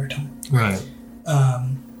the entire time. Right.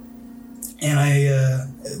 And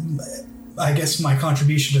I guess my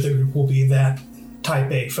contribution to the group will be that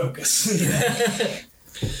type A focus.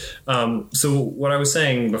 So what I was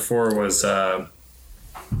saying before was,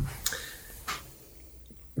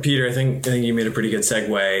 Peter, I think you made a pretty good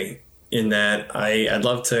segue in that I'd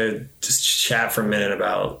love to just chat for a minute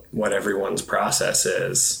about what everyone's process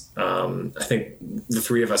is. I think the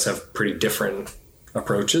three of us have pretty different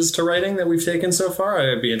approaches to writing that we've taken so far.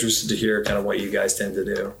 I'd be interested to hear kind of what you guys tend to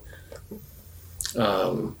do.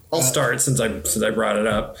 I'll start since I brought it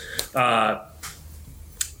up.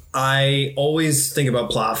 I always think about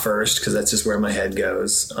plot first because that's just where my head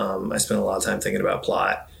goes. I spend a lot of time thinking about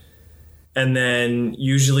plot. And then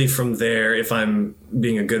usually from there, if I'm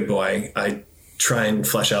being a good boy, I try and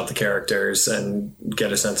flesh out the characters and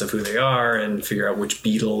get a sense of who they are and figure out which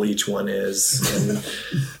beetle each one is.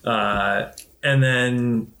 And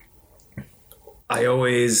then I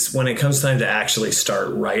always, when it comes time to actually start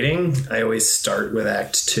writing, I always start with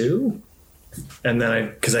Act 2. And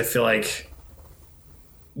then because I feel like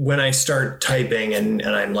when I start typing and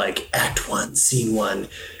I'm like, Act 1, Scene 1,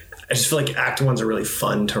 I just feel like Act 1's are really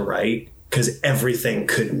fun to write because everything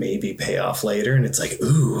could maybe pay off later. And it's like,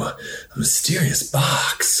 ooh, a mysterious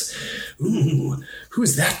box. Ooh,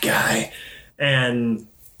 who's that guy? And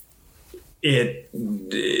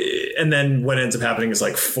then what ends up happening is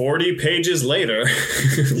like 40 pages later,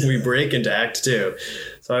 we break into Act 2.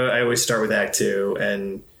 So I always start with Act 2.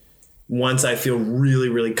 And once I feel really,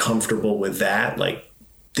 really comfortable with that, like,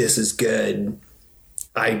 this is good,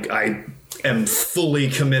 I am fully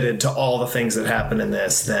committed to all the things that happen in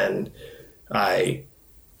this, then I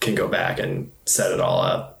can go back and set it all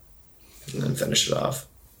up and then finish it off.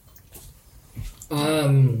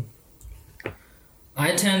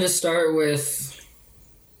 I tend to start with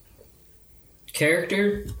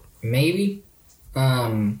character, maybe.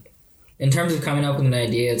 In terms of coming up with an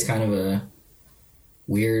idea, it's kind of a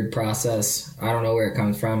weird process. I don't know where it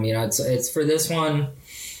comes from. It's for this one.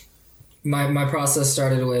 My process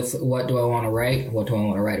started with what do I want to write? What do I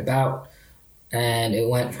want to write about? And it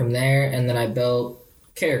went from there, and then I built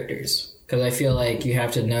characters because I feel like you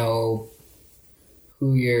have to know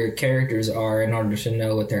who your characters are in order to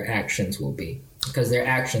know what their actions will be, because their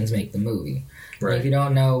actions make the movie. Right. And if you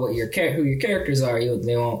don't know what who your characters are,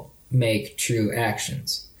 they won't make true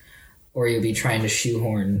actions, or you'll be trying to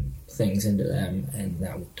shoehorn things into them, and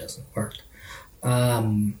that doesn't work.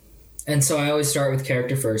 And so I always start with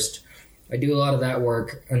character first. I do a lot of that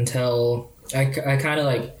work until I kind of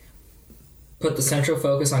like put the central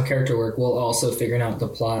focus on character work while also figuring out the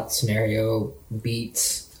plot, scenario,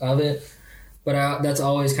 beats of it. But that's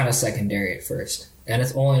always kind of secondary at first. And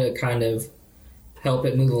it's only to kind of help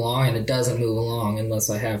it move along, and it doesn't move along unless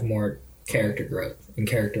I have more character growth and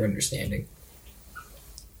character understanding.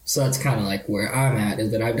 So that's kind of like where I'm at,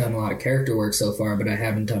 is that I've done a lot of character work so far, but I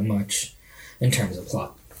haven't done much in terms of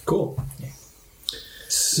plot. Cool.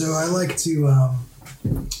 So I like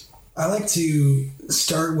to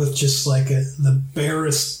start with just like the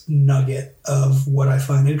barest nugget of what I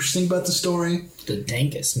find interesting about the story. The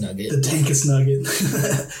dankest nugget. The dankest nugget.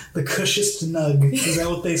 The cushest nug. Is that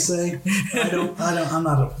what they say? I'm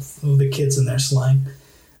not the kids in their slang.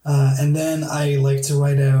 And then I like to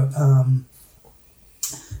write out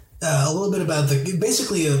a little bit about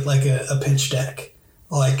basically a pitch deck.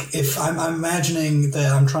 Like if I'm imagining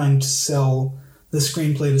that I'm trying to sell the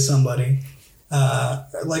screenplay to somebody,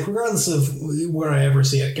 like regardless of where I ever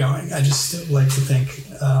see it going, I just like to think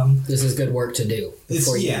this is good work to do.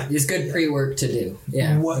 It's good pre-work to do.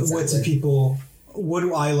 Yeah. What do people? What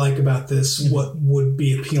do I like about this? Mm-hmm. What would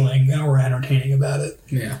be appealing or entertaining about it?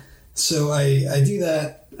 Yeah. So I do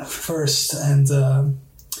that first, and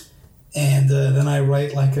then I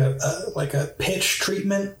write like a pitch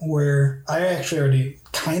treatment where I actually already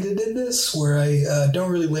kind of did this, where I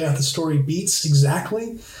don't really lay out the story beats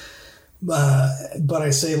exactly, but I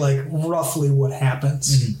say like roughly what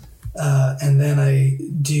happens, and then I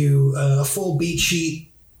do a full beat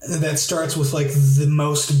sheet that starts with like the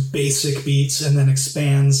most basic beats and then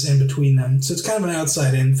expands in between them. So it's kind of an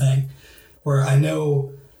outside-in thing where I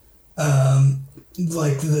know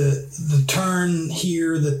like the turn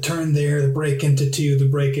here, the turn there, the break into 2, the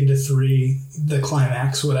break into 3, the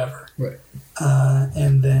climax, whatever. Right.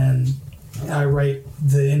 And then I write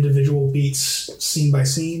the individual beats scene by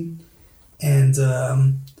scene, and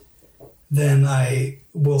then I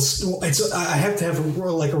will. I have to have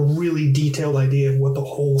a really detailed idea of what the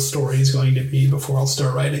whole story is going to be before I'll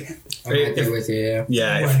start writing it. I'm right there with you.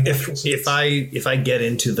 Yeah, if I get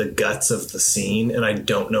into the guts of the scene and I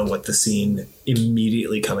don't know what the scene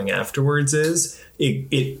immediately coming afterwards is,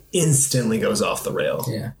 it instantly goes off the rail.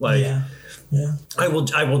 Yeah. Yeah. I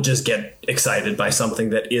will just get excited by something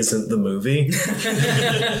that isn't the movie and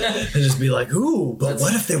just be like, ooh, but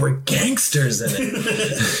what if they were gangsters in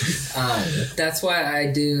it? That's why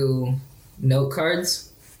I do note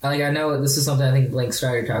cards. I know this is something I think Blake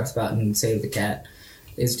Strider talks about in Save the Cat,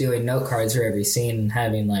 is doing note cards for every scene and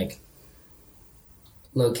having like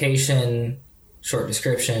location, short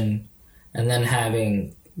description, and then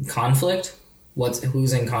having conflict.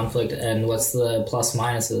 Who's in conflict and what's the plus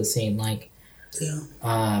minus of the scene, like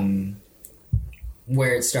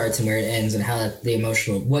where it starts and where it ends, and how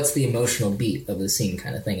what's the emotional beat of the scene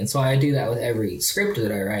kind of thing. And so I do that with every script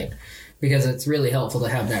that I write, because it's really helpful to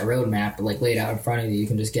have that roadmap like laid out in front of you. You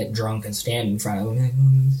can just get drunk and stand in front of them like,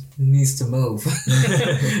 it needs to move.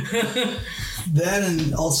 That,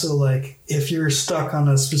 and also like if you're stuck on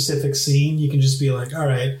a specific scene, you can just be like, all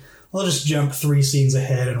right, I'll just jump 3 scenes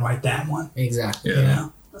ahead and write that one. Exactly. Yeah.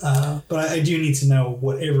 But I do need to know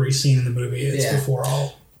what every scene in the movie is before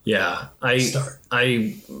I'll start.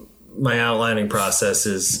 My outlining process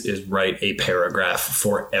is write a paragraph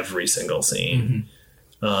for every single scene.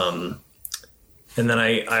 Mm-hmm. And then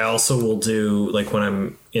I also will do, like when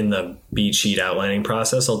I'm in the beat sheet outlining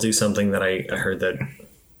process, I'll do something that I heard that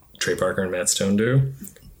Trey Parker and Matt Stone do,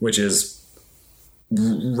 which is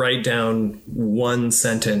write down 1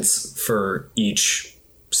 sentence for each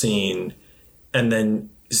scene and then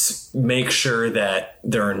make sure that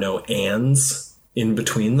there are no ands in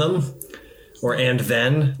between them, or and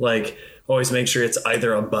then, like always make sure it's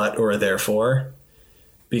either a but or a therefore,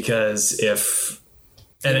 because if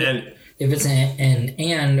it's an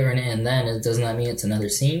and or an and then, doesn't that mean it's another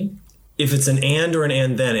scene? If it's an and or an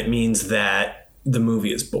and then, it means that the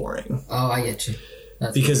movie is boring. Oh, I get you.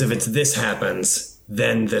 Because if it's this happens,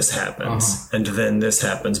 then this happens, and then this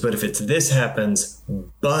happens. But if it's this happens,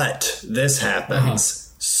 but this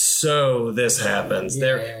happens, so this happens.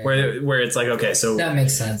 Where it's like, okay, so that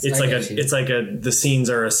makes sense. It's the scenes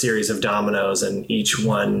are a series of dominoes, and each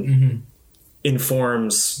one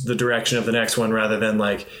informs the direction of the next one, rather than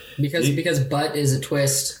like because but is a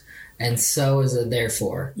twist, and so is a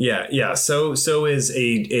therefore. Yeah. So is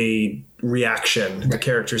a reaction the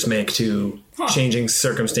characters make to changing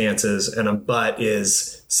circumstances, and a but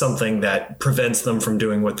is something that prevents them from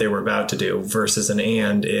doing what they were about to do, versus an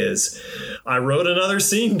and is, I wrote another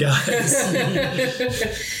scene, guys.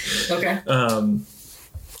 Okay. And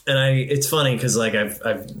it's funny because like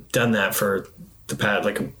I've done that for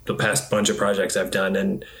the past bunch of projects I've done,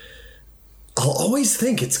 and I'll always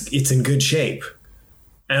think it's in good shape,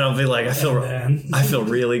 and I'll be like, I feel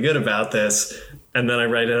really good about this. And then I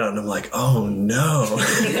write it out and I'm like, oh no,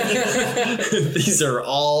 these are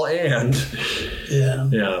all and.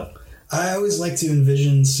 Yeah. I always like to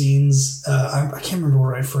envision scenes. I can't remember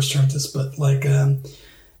where I first heard this, but like,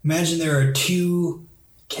 imagine there are 2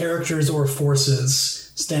 characters or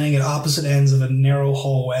forces standing at opposite ends of a narrow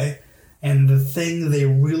hallway, and the thing they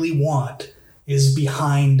really want is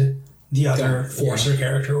behind the other force or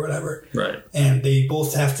character or whatever. Right. And they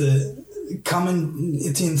both have to come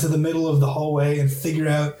into the middle of the hallway and figure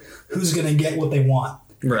out who's going to get what they want.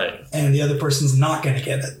 Right. And the other person's not going to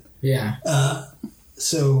get it. Yeah.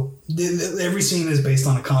 So every scene is based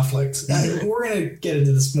on a conflict. We're going to get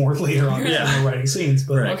into this more later on when we're writing scenes.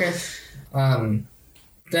 But Okay.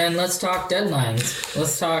 Then let's talk deadlines.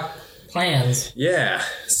 Let's talk plans. Yeah.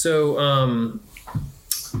 So,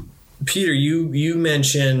 Peter, you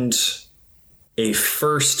mentioned a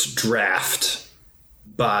first draft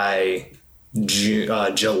by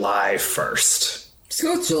July 1st. Let's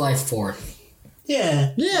go with July 4th.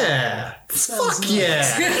 yeah. Yeah. Fuck yeah.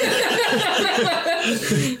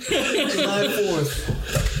 July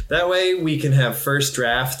 4th. That way we can have first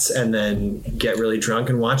drafts and then get really drunk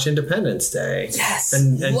and watch Independence Day. Yes.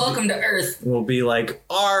 And Welcome to Earth. we'll be like,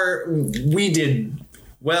 we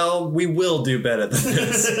will do better than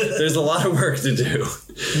this. There's a lot of work to do.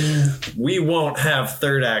 Yeah. We won't have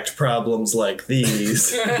third act problems like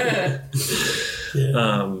these. Yeah.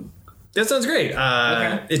 That sounds great.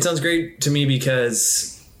 It sounds great to me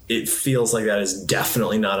because it feels like that is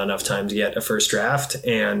definitely not enough time to get a first draft,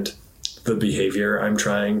 and the behavior I'm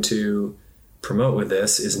trying to promote with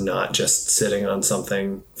this is not just sitting on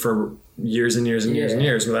something for years and years and years and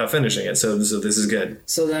years without finishing it. So this is good.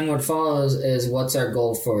 So then what follows is what's our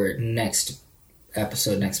goal for next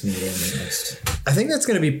episode, next meeting, next... I think that's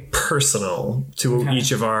going to be personal to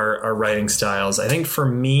each of our writing styles. I think for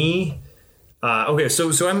me, okay,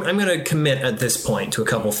 so I'm going to commit at this point to a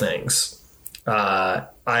couple things. So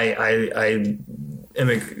I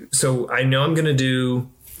know I'm going to do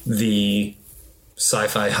the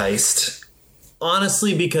sci-fi heist,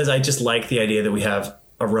 honestly, because I just like the idea that we have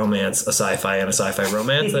a romance, a sci-fi, and a sci-fi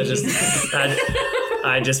romance.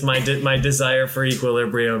 My desire for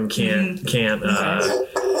equilibrium can't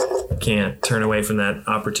turn away from that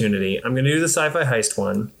opportunity. I'm going to do the sci-fi heist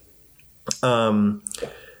one.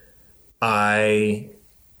 I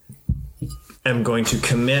am going to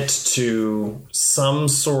commit to some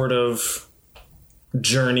sort of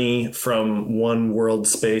journey from one world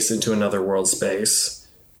space into another world space,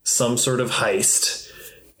 some sort of heist.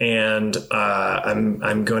 And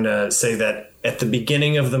I'm going to say that at the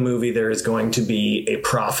beginning of the movie, there is going to be a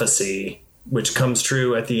prophecy which comes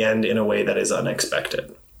true at the end in a way that is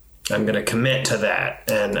unexpected. I'm going to commit to that.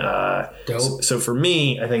 And so for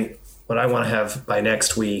me, I think what I want to have by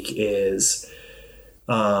next week is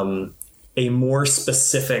a more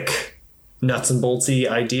specific nuts and boltsy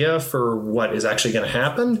idea for what is actually going to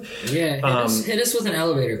happen. Yeah, hit us with an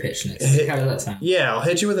elevator pitch next week. How does that sound? Yeah, I'll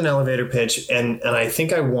hit you with an elevator pitch, and I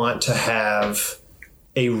think I want to have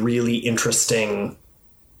a really interesting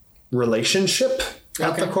relationship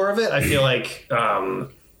at the core of it. I feel like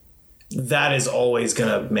that is always going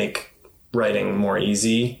to make writing more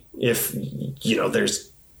easy if, there's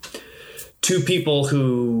two people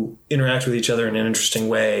who interact with each other in an interesting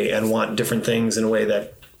way and want different things in a way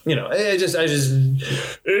that, it'd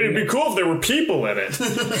be cool if there were people in it.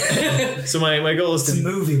 So my goal is It's a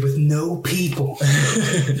movie with no people.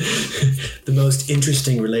 The most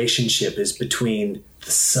interesting relationship is between the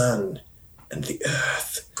sun and the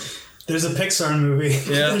earth. There's a Pixar movie.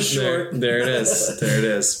 Yeah, short. there it is. There it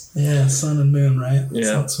is. Yeah, Sun and Moon, right?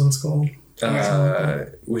 Yeah. That's what it's called.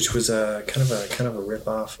 Which was a kind of a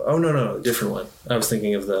rip-off. Oh no, different one. I was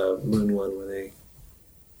thinking of the Moon one where they.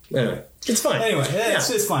 Anyway, it's fine. Anyway,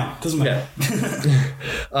 it's fine. Doesn't matter.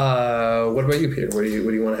 What about you, Peter? What do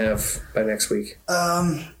you want to have by next week?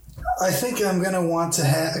 I think I'm gonna want to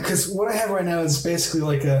have, because what I have right now is basically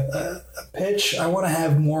like a pitch. I want to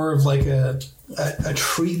have more of like a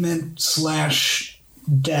treatment /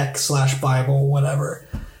 deck / Bible, whatever,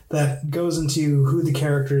 that goes into who the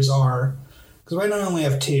characters are. Because right now I only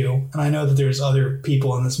have 2, and I know that there's other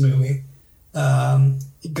people in this movie.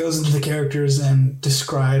 It goes into the characters and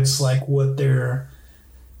describes like what their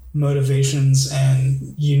motivations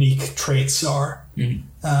and unique traits are.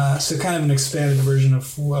 So kind of an expanded version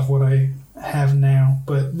of what I have now.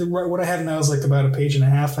 But what I have now is like about a page and a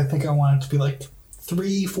half. I think I want it to be like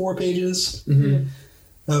 3-4 pages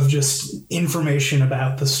of just information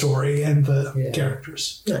about the story and the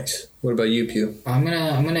characters. Nice. What about you, Pew? I'm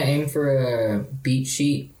gonna aim for a beat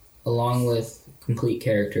sheet along with complete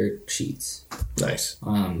character sheets. Nice.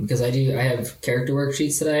 Because I have character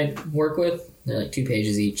worksheets that I work with. They're like 2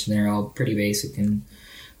 pages each, and they're all pretty basic and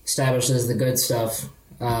establishes the good stuff.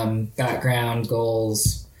 Background,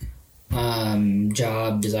 goals,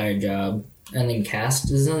 desired job, and then cast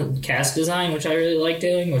design, which I really like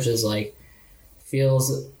doing, which is like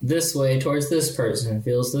feels this way towards this person,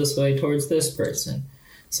 feels this way towards this person.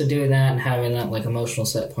 So doing that and having that like emotional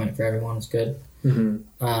set point for everyone is good.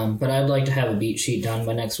 But I'd like to have a beat sheet done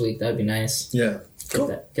by next week. That'd be nice. Yeah.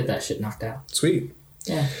 Cool. Get that shit knocked out. Sweet.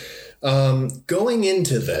 Yeah. Going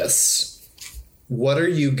into this, what are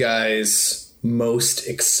you guys most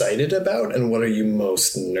excited about and what are you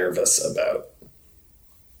most nervous about?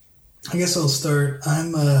 I guess I'll start.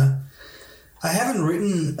 I haven't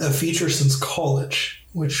written a feature since college,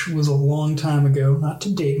 which was a long time ago, not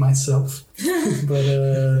to date myself.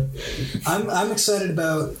 But I'm excited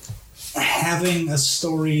about having a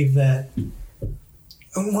story that,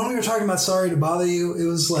 when we were talking about Sorry to Bother You, it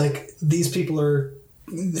was like these people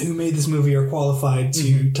who made this movie are qualified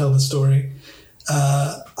to tell the story.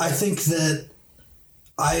 I think that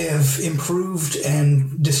I have improved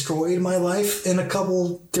and destroyed my life in a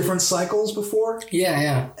couple different cycles before.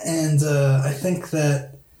 Yeah. And I think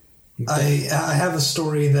that I have a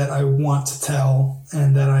story that I want to tell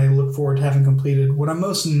and that I look forward to having completed. What I'm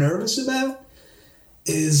most nervous about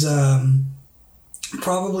is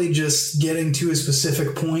probably just getting to a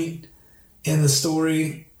specific point in the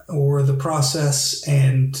story or the process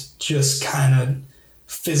and just kind of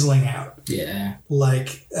fizzling out. Yeah.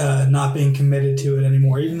 Like not being committed to it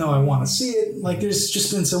anymore, even though I want to see it. Like there's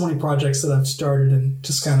just been so many projects that I've started and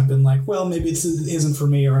just kind of been like, well, maybe it isn't for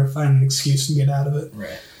me, or I find an excuse and get out of it.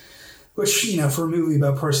 Right. Which, for a movie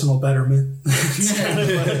about personal betterment, it's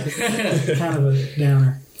kind of a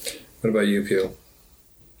downer. What about you, Pew?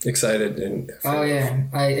 Excited and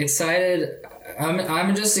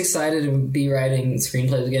I'm just excited to be writing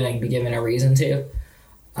screenplays again and be given a reason to.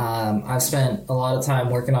 I've spent a lot of time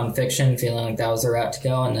working on fiction, feeling like that was the route to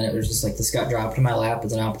go, and then it was just like this got dropped in my lap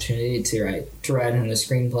as an opportunity to write in a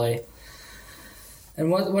screenplay. And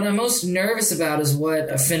what I'm most nervous about is what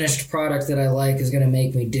a finished product that I like is going to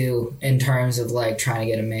make me do in terms of like trying to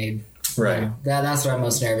get it made. Right. That's what I'm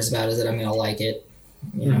most nervous about, is that I'm going to like it.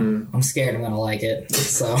 I'm scared I'm going to like it.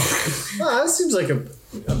 So. That seems like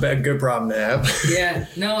a good problem to have. Yeah.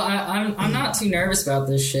 No, I'm not too nervous about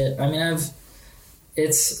this shit. I mean,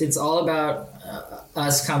 it's all about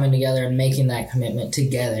us coming together and making that commitment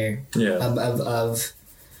together. Yeah. Of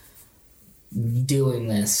doing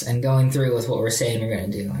this and going through with what we're saying we're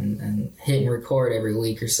going to do and hitting record every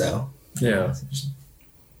week or so. Yeah.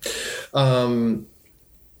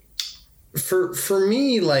 For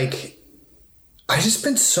me, like, I just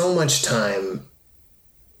spent so much time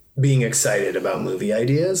being excited about movie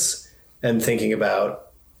ideas and thinking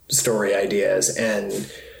about story ideas,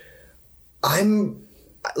 and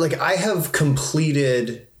I have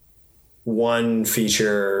completed one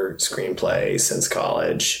feature screenplay since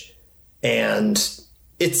college, and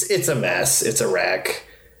it's a mess. It's a wreck.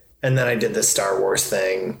 And then I did the Star Wars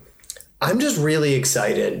thing. I'm just really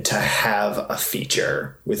excited to have a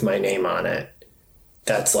feature with my name on it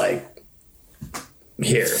that's like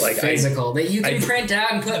here, like physical, that you can print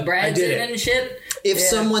out and put brads in and shit. If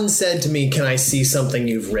someone said to me, "Can I see something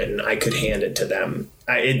you've written?" I could hand it to them.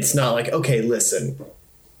 It's not like, okay, listen,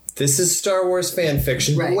 this is Star Wars fan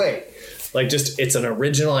fiction. Right. Wait. Like, just, it's an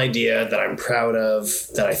original idea that I'm proud of,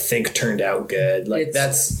 that I think turned out good. Like,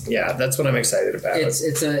 that's what I'm excited about.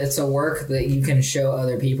 It's a work that you can show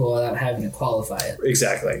other people without having to qualify it.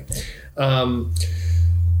 Exactly.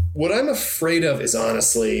 What I'm afraid of is,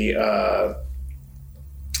 honestly, I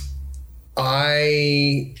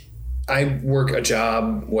work a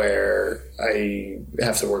job where I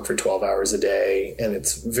have to work for 12 hours a day, and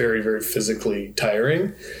it's very, very physically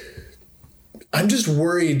tiring. I'm just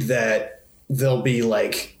worried that there'll be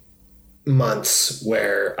like months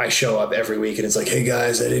where I show up every week and it's like, hey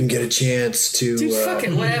guys, I didn't get a chance to. Dude,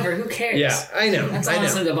 fucking whatever. Who cares? Yeah, I know. That's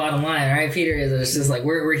honestly the bottom line, right, Peter? It's just like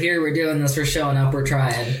we're here, we're doing this, we're showing up, we're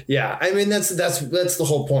trying. Yeah, I mean that's the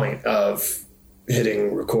whole point of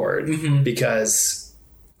hitting record, because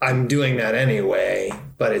I'm doing that anyway,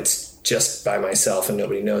 but it's just by myself and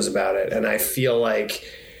nobody knows about it, and I feel like.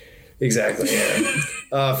 Exactly.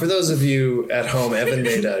 Yeah. For those of you at home, Evan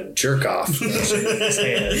made a jerk off motion with his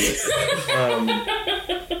hand.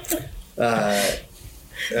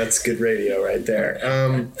 That's good radio right there.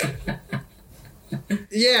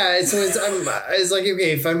 Yeah. So it's like,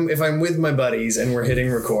 okay, if I'm with my buddies and we're hitting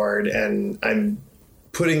record and I'm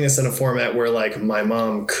putting this in a format where like my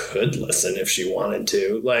mom could listen if she wanted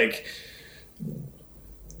to, like,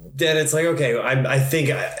 then it's like, okay, I think.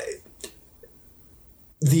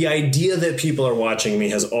 The idea that people are watching me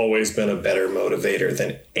has always been a better motivator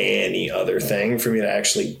than any other thing for me to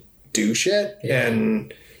actually do shit. Yeah.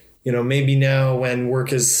 And, maybe now when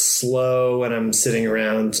work is slow and I'm sitting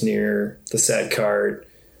around near the set cart,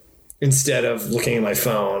 instead of looking at my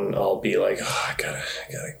phone, I'll be like, oh, I gotta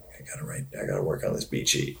write, I gotta work on this beat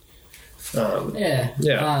sheet.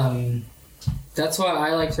 Yeah. That's why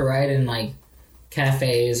I like to write in like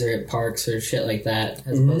cafes or at parks or shit like that.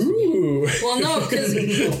 As opposed to well, no, because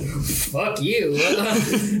fuck you,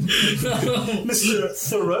 Mr.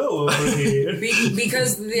 Thoreau over here.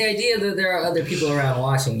 because the idea that there are other people around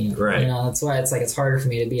watching you, Right? You know, that's why it's like it's harder for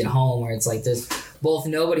me to be at home where it's like there's both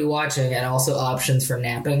nobody watching and also options for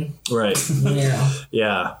napping. Right. Yeah.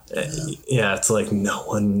 Yeah. It's like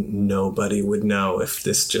nobody would know if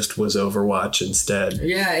this just was Overwatch instead.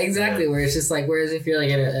 Yeah, exactly. Where it's just like, whereas if you're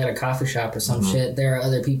like at a coffee shop or some shit, there are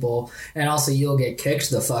other people, and also you'll get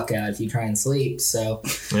kicked the fuck out if you try and sleep. So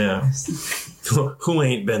Yeah. Who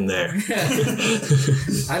ain't been there?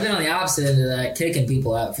 I've been on the opposite end of that, kicking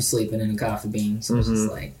people out for sleeping in a coffee bean. So it's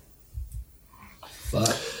just like,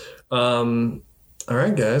 fuck. All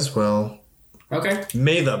right, guys. Well, Okay.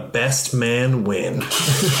 may the best man win.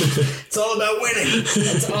 It's all about winning.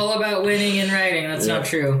 It's all about winning and writing. That's not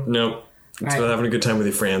true. Nope. It's Right. about having a good time with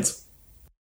your friends.